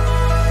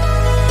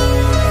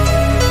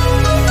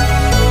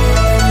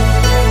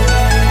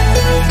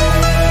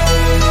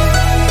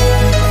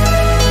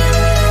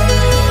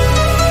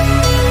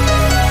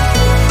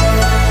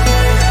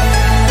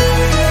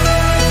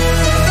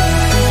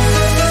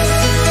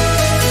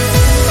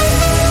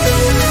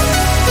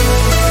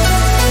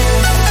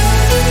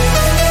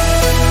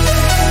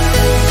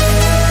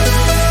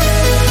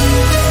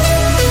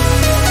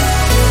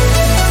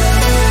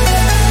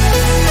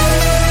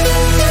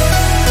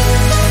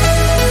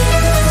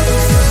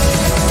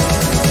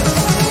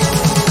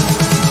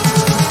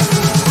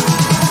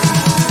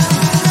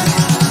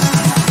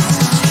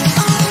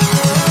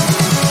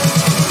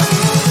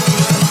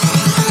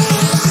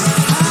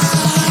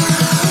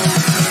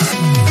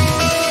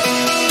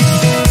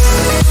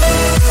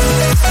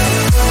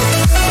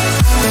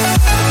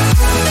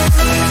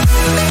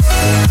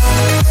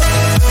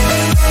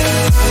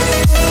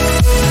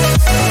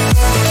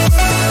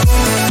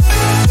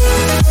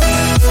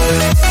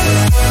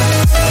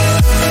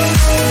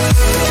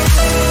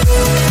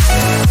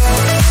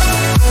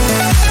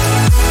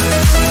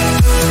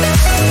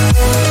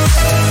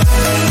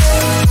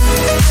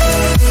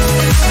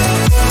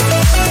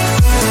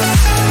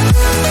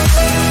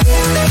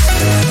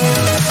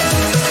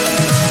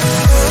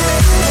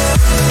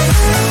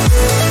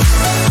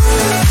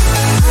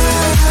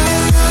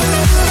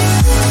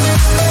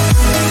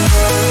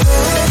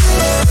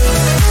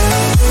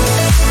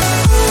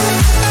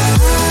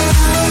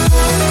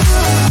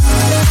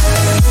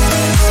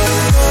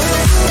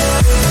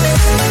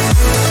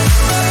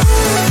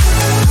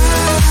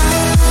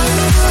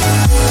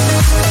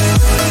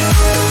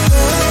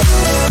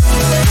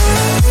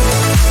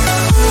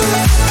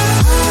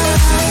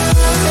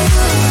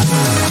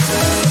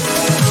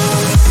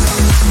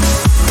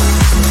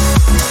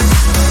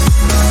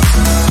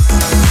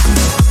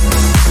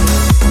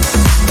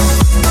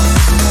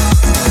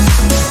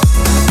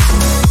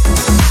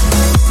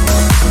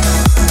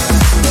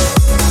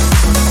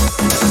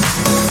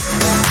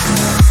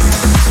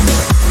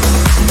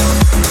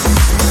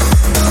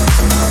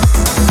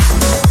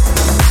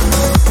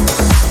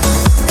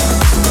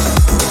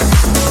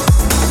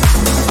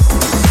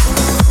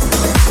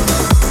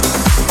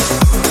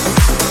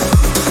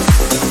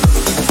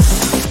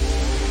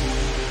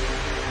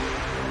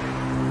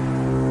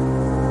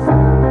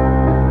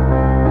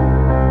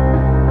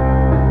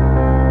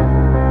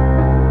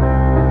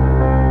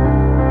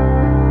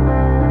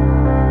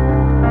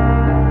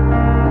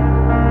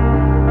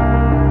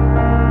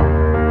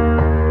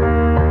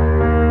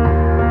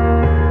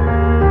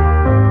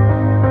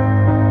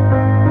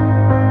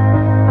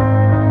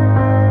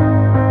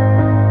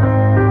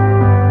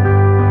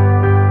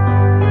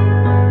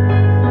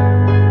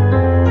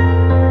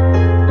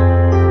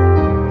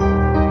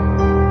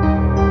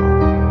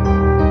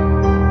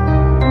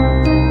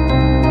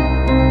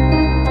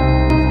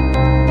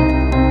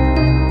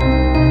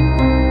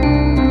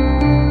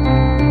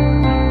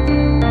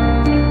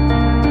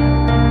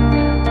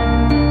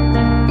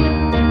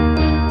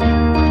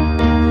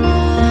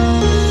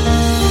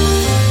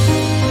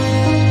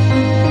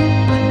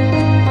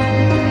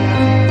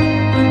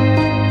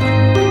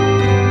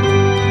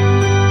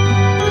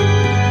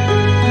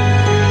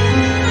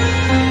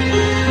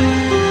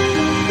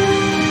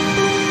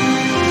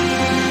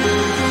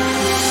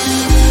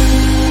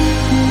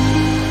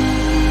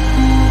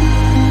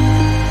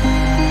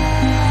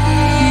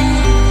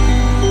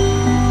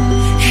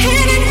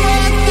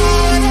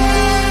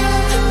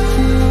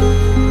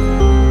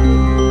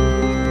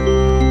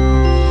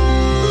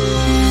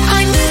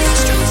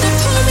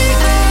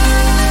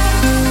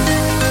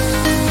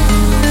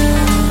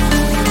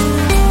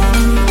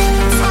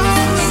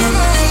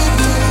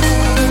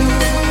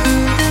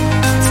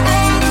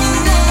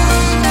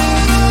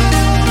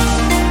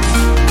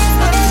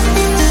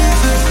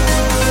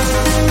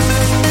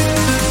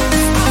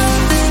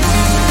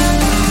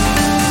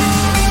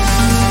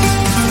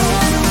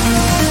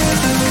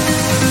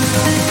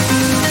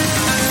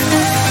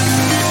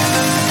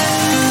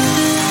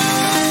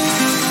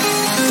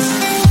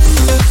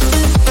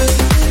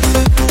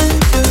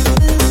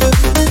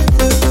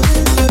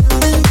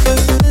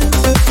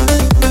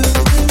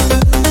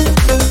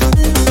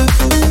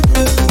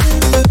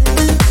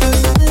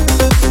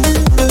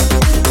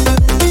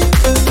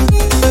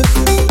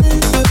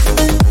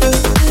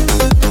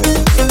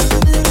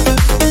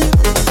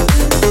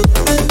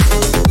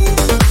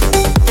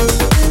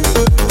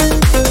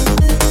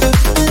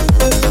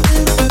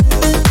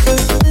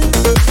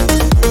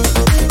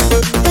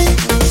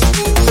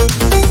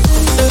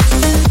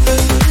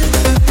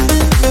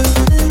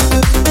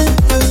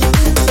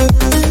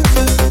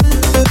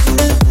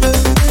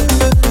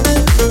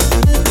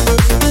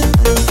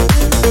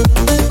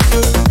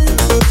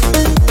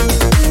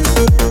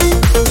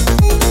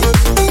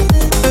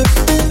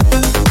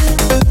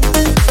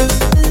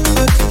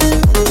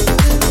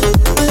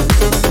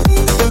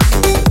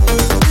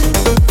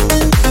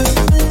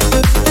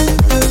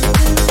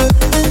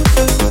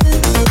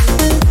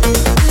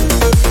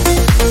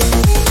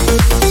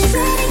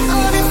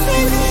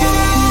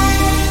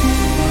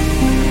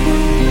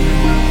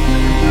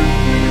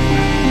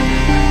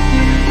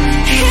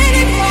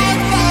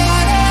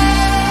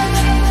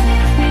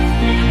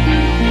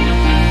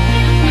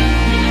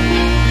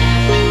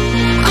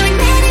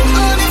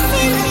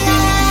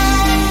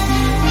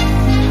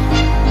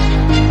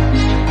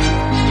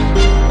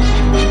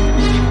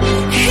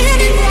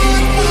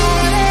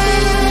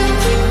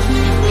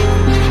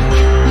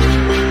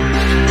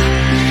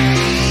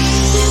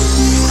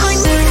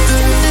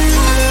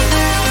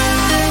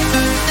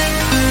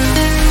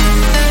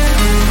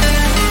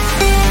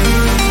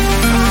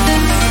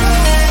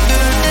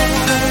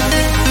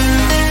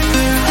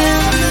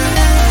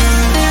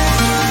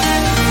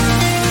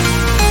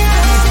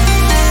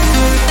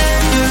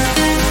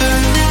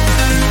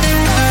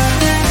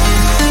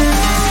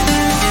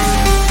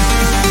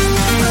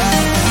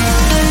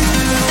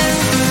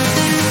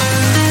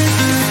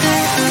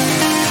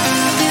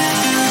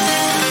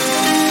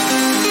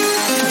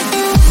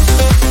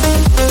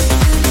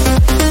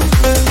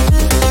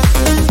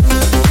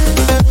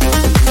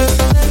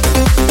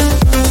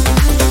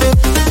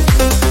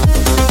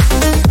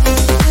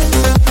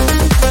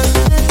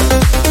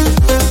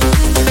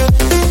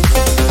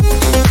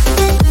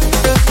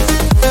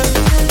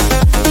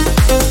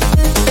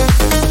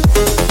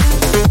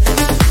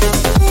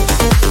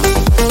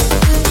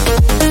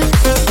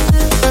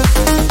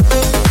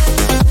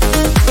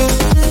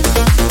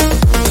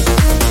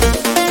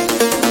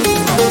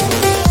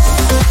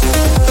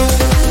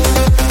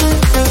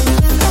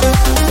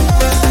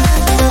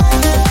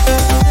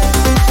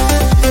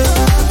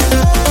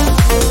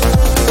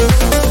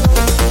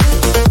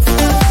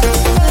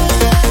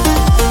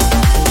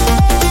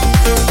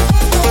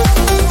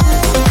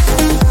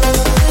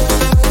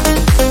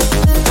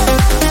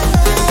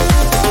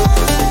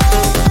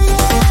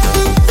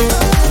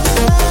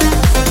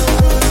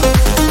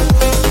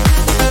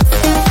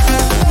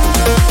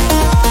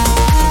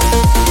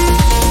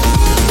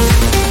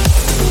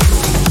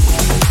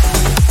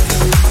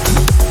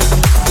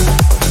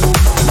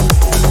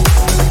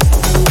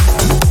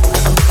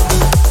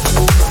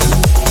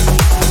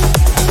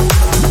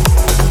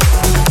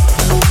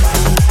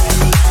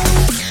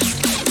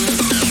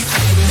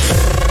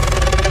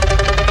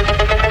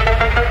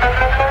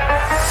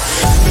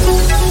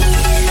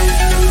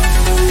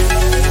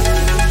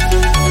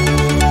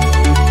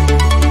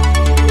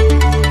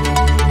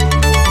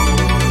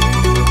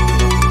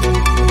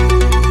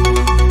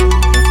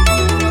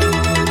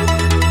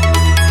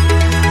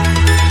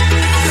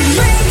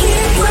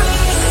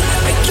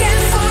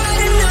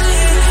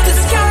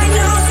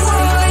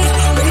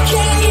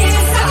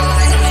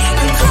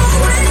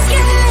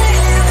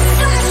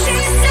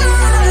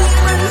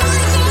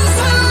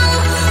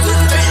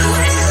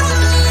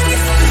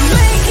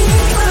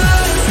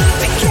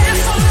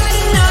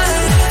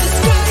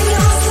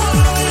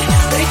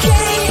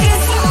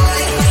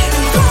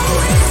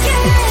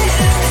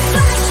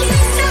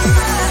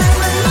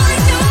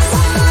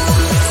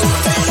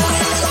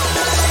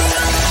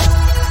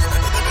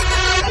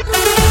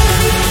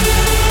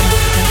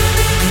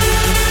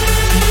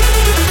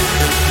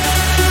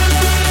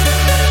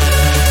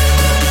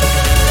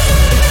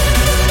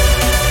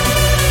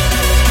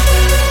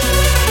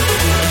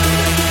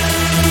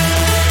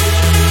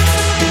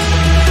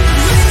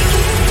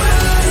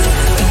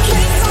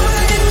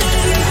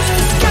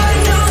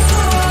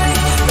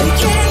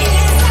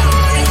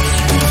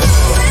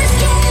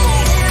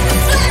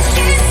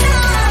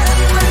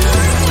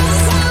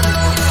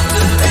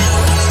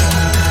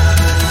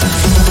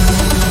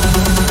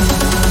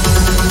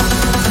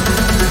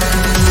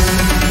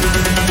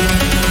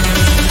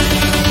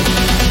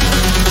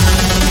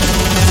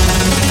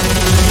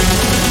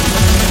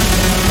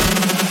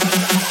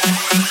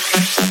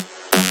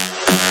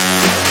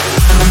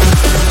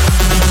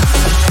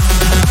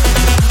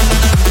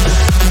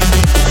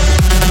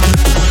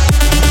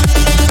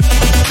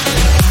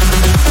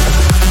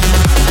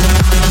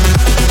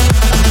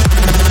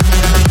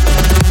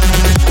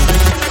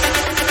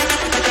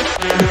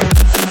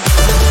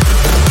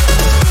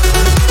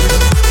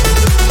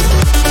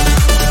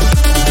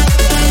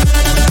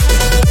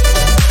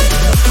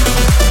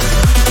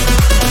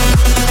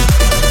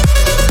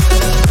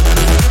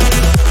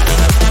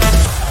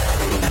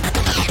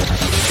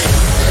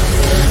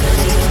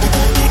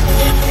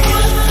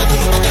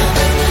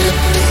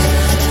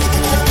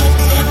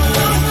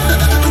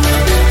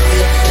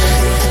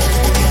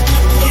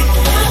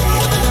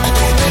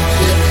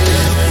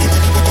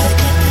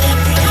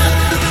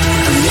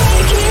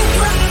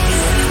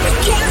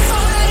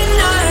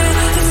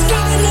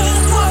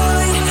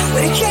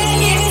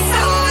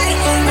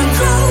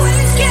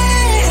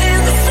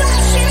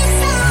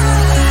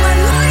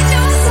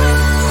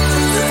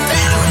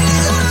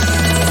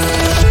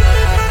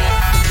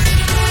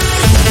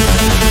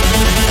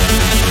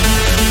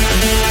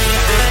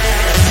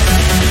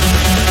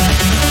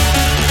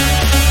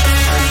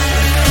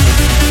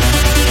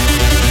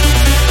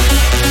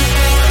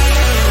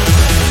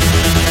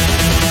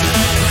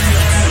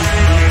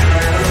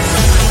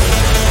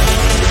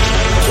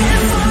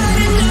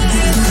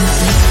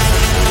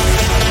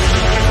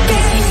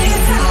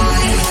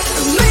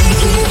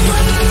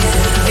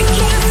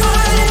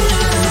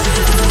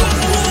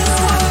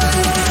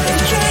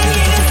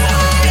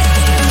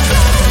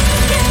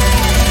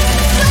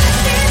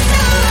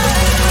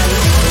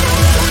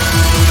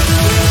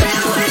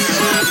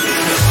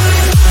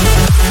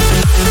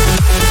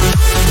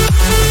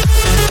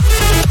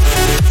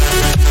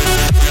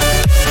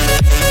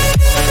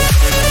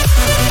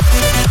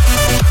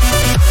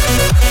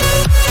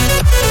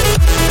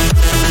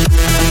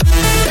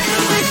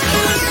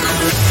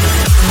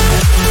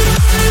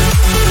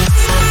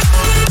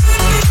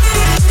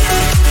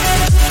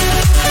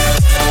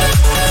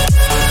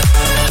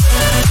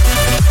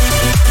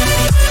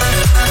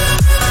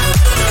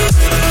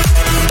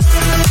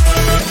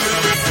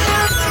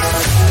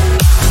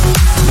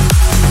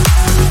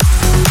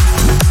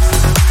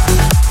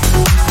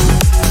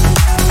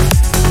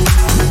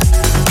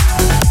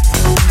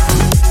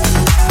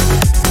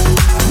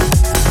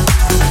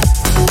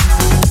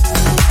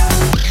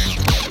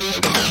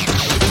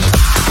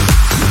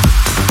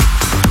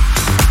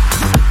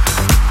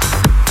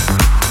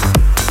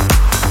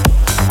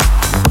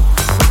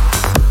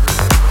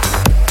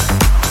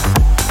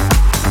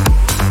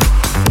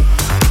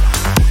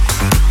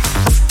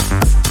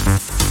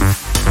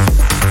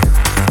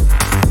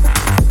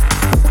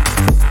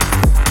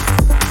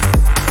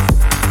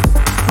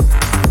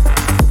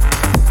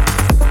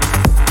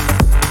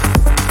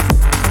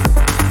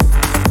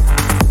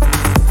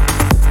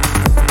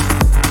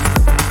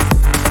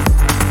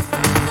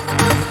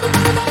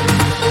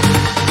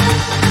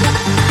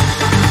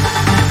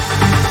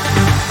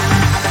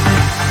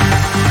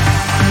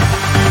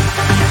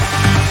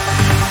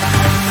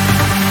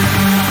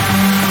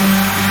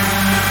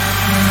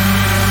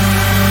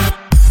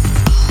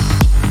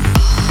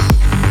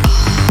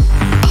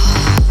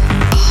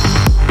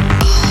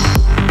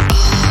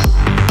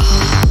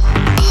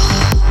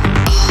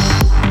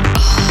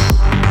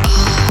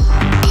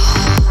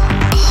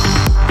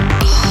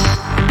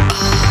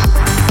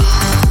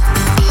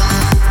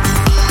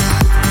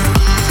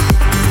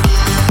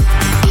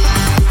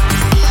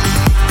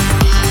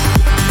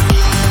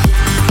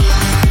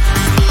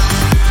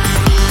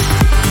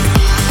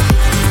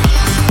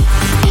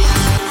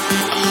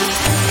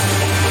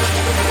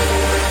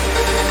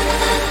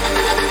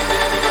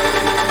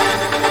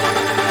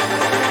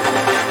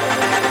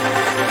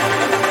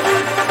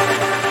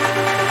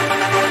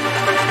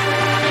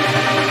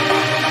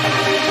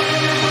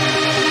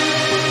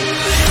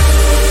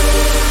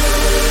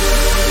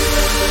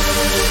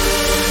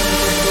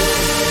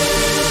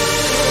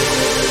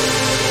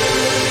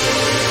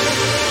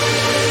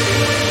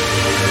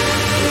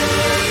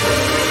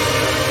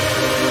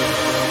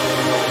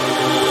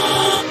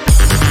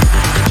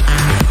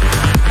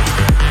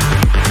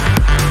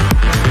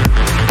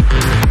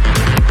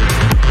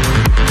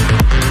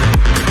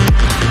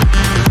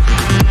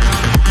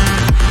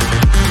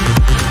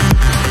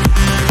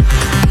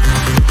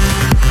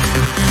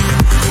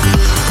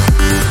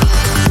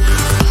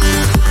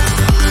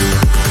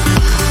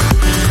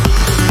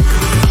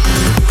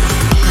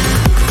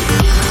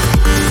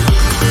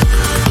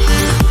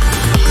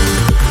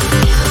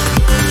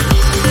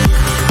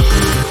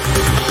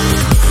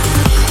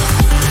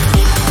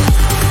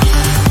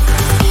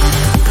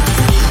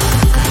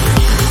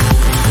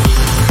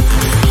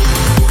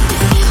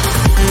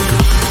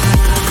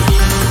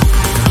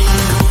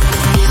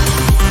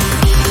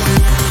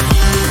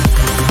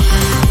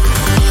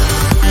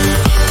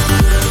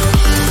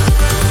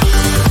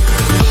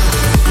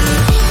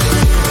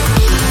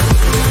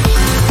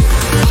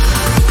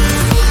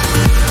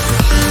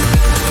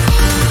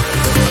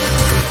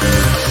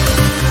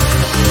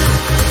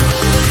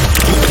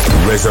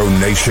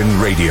 Nation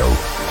Radio.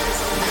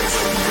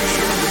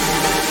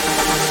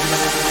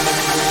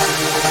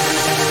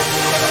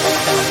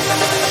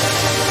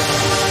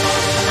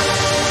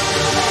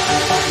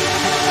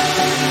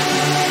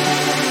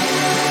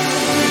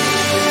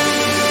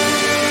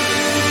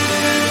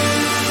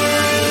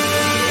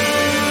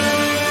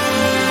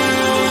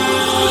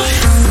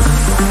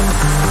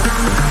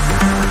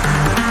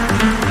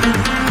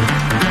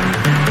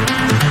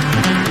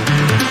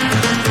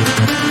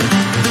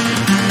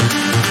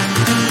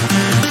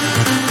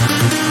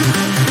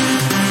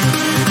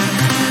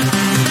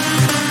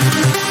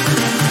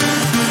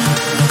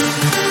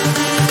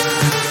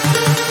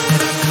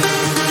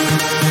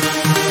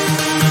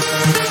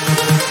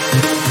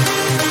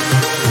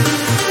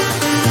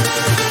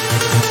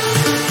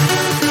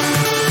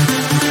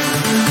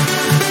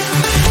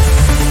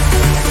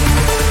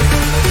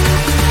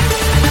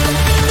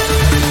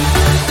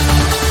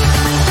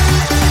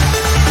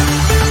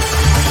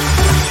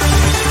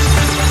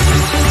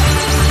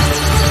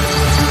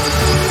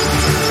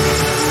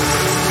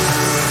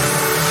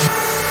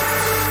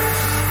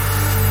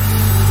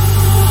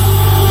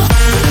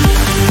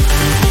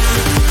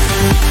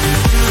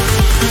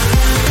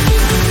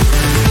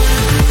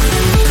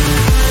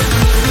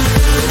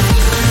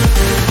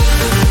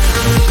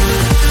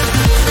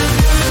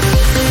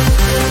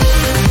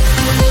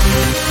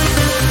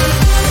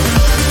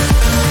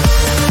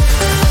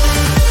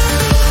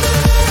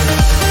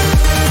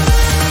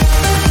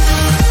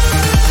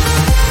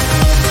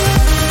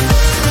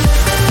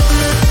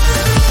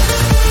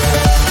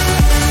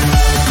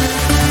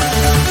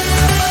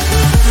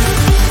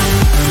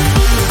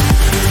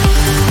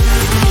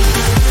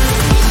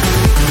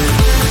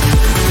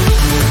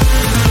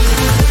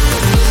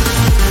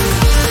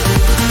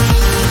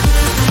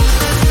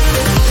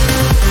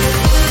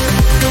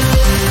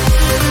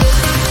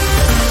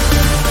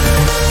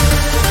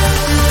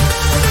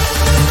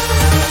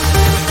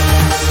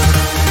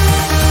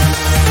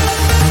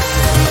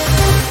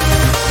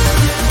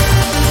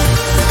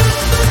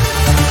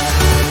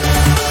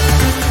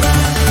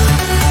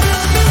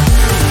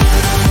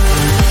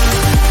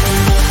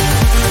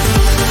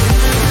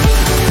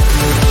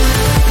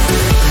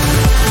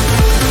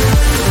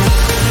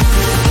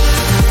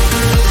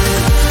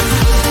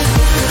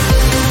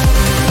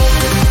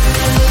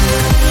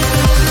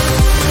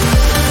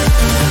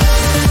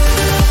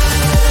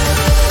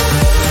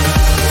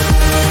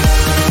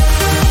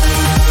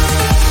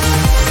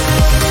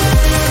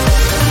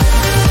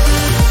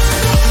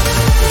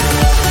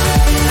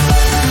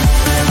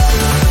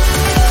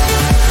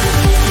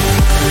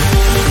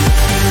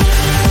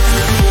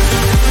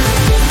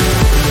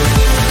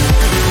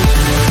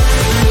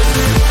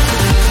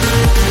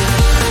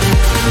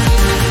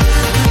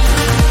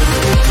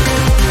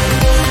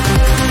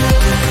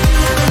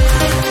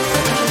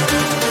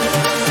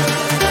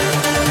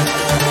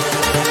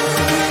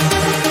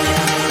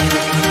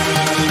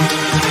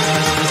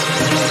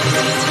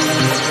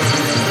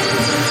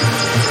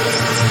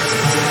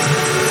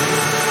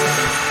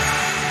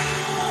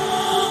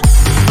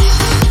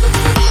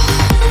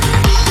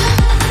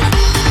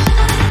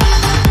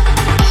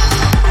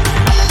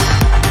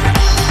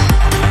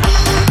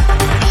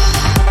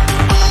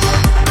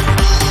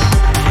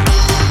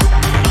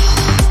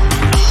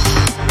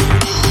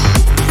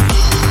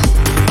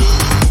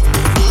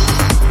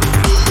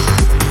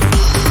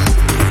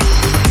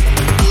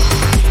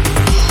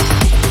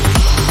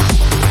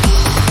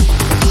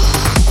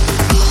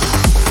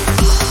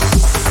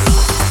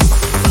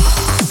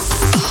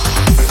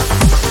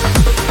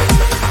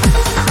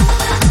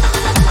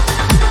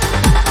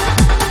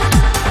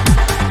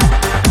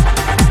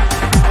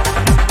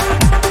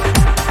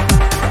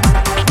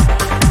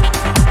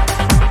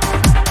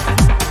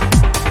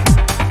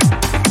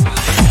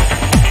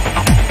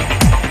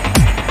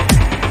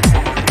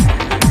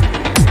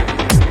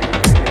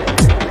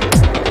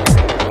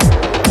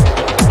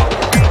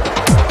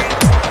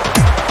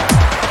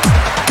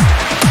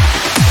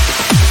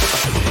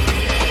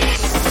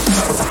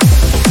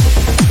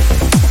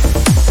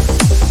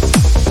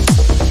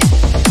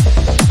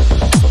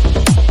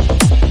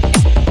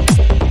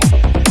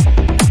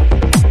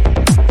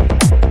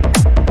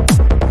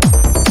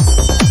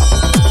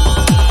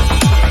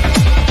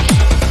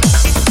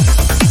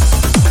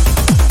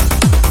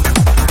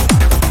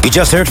 You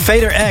just heard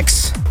Fader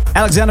X,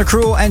 Alexander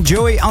Cruel and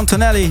Joey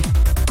Antonelli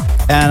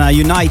and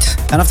Unite.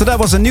 And after that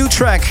was a new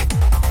track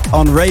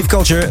on Rave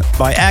Culture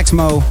by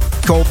Axmo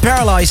called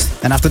Paralyzed.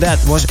 And after that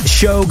was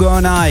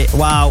Shogun I.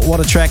 Wow, what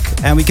a track.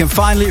 And we can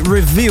finally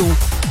reveal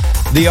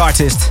the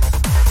artists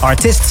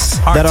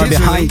that are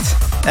behind.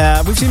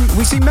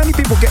 We've seen many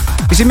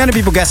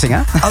people guessing,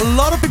 huh? A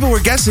lot of people were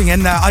guessing,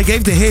 and I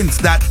gave the hint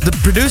that the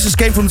producers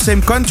came from the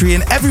same country,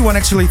 and everyone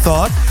actually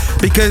thought,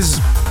 because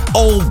a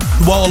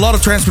lot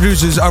of trance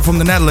producers are from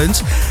the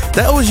Netherlands,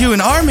 that was you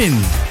and Armin.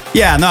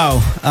 Yeah,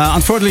 no.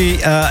 Unfortunately,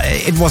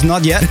 it was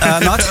not yet.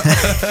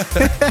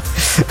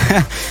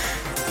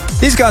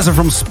 These guys are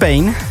from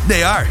Spain.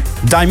 They are.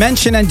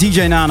 Dimension and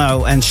DJ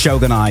Nano and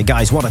Shogun Eye.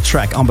 Guys, what a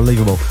track.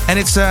 Unbelievable. And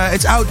it's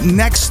out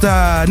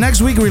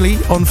next week, really,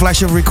 on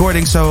Flash of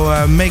Recording.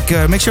 So make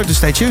sure to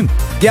stay tuned.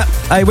 Yeah,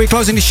 we're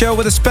closing the show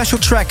with a special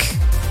track,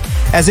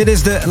 as it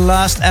is the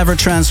last ever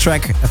trance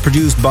track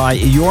produced by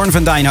Jorn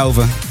van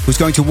Dijnhoven, who's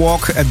going to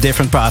walk a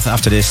different path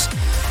after this.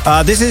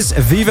 This is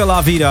Viva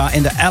La Vida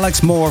in the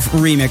Alex Morph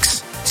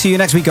remix. See you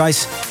next week,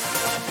 guys.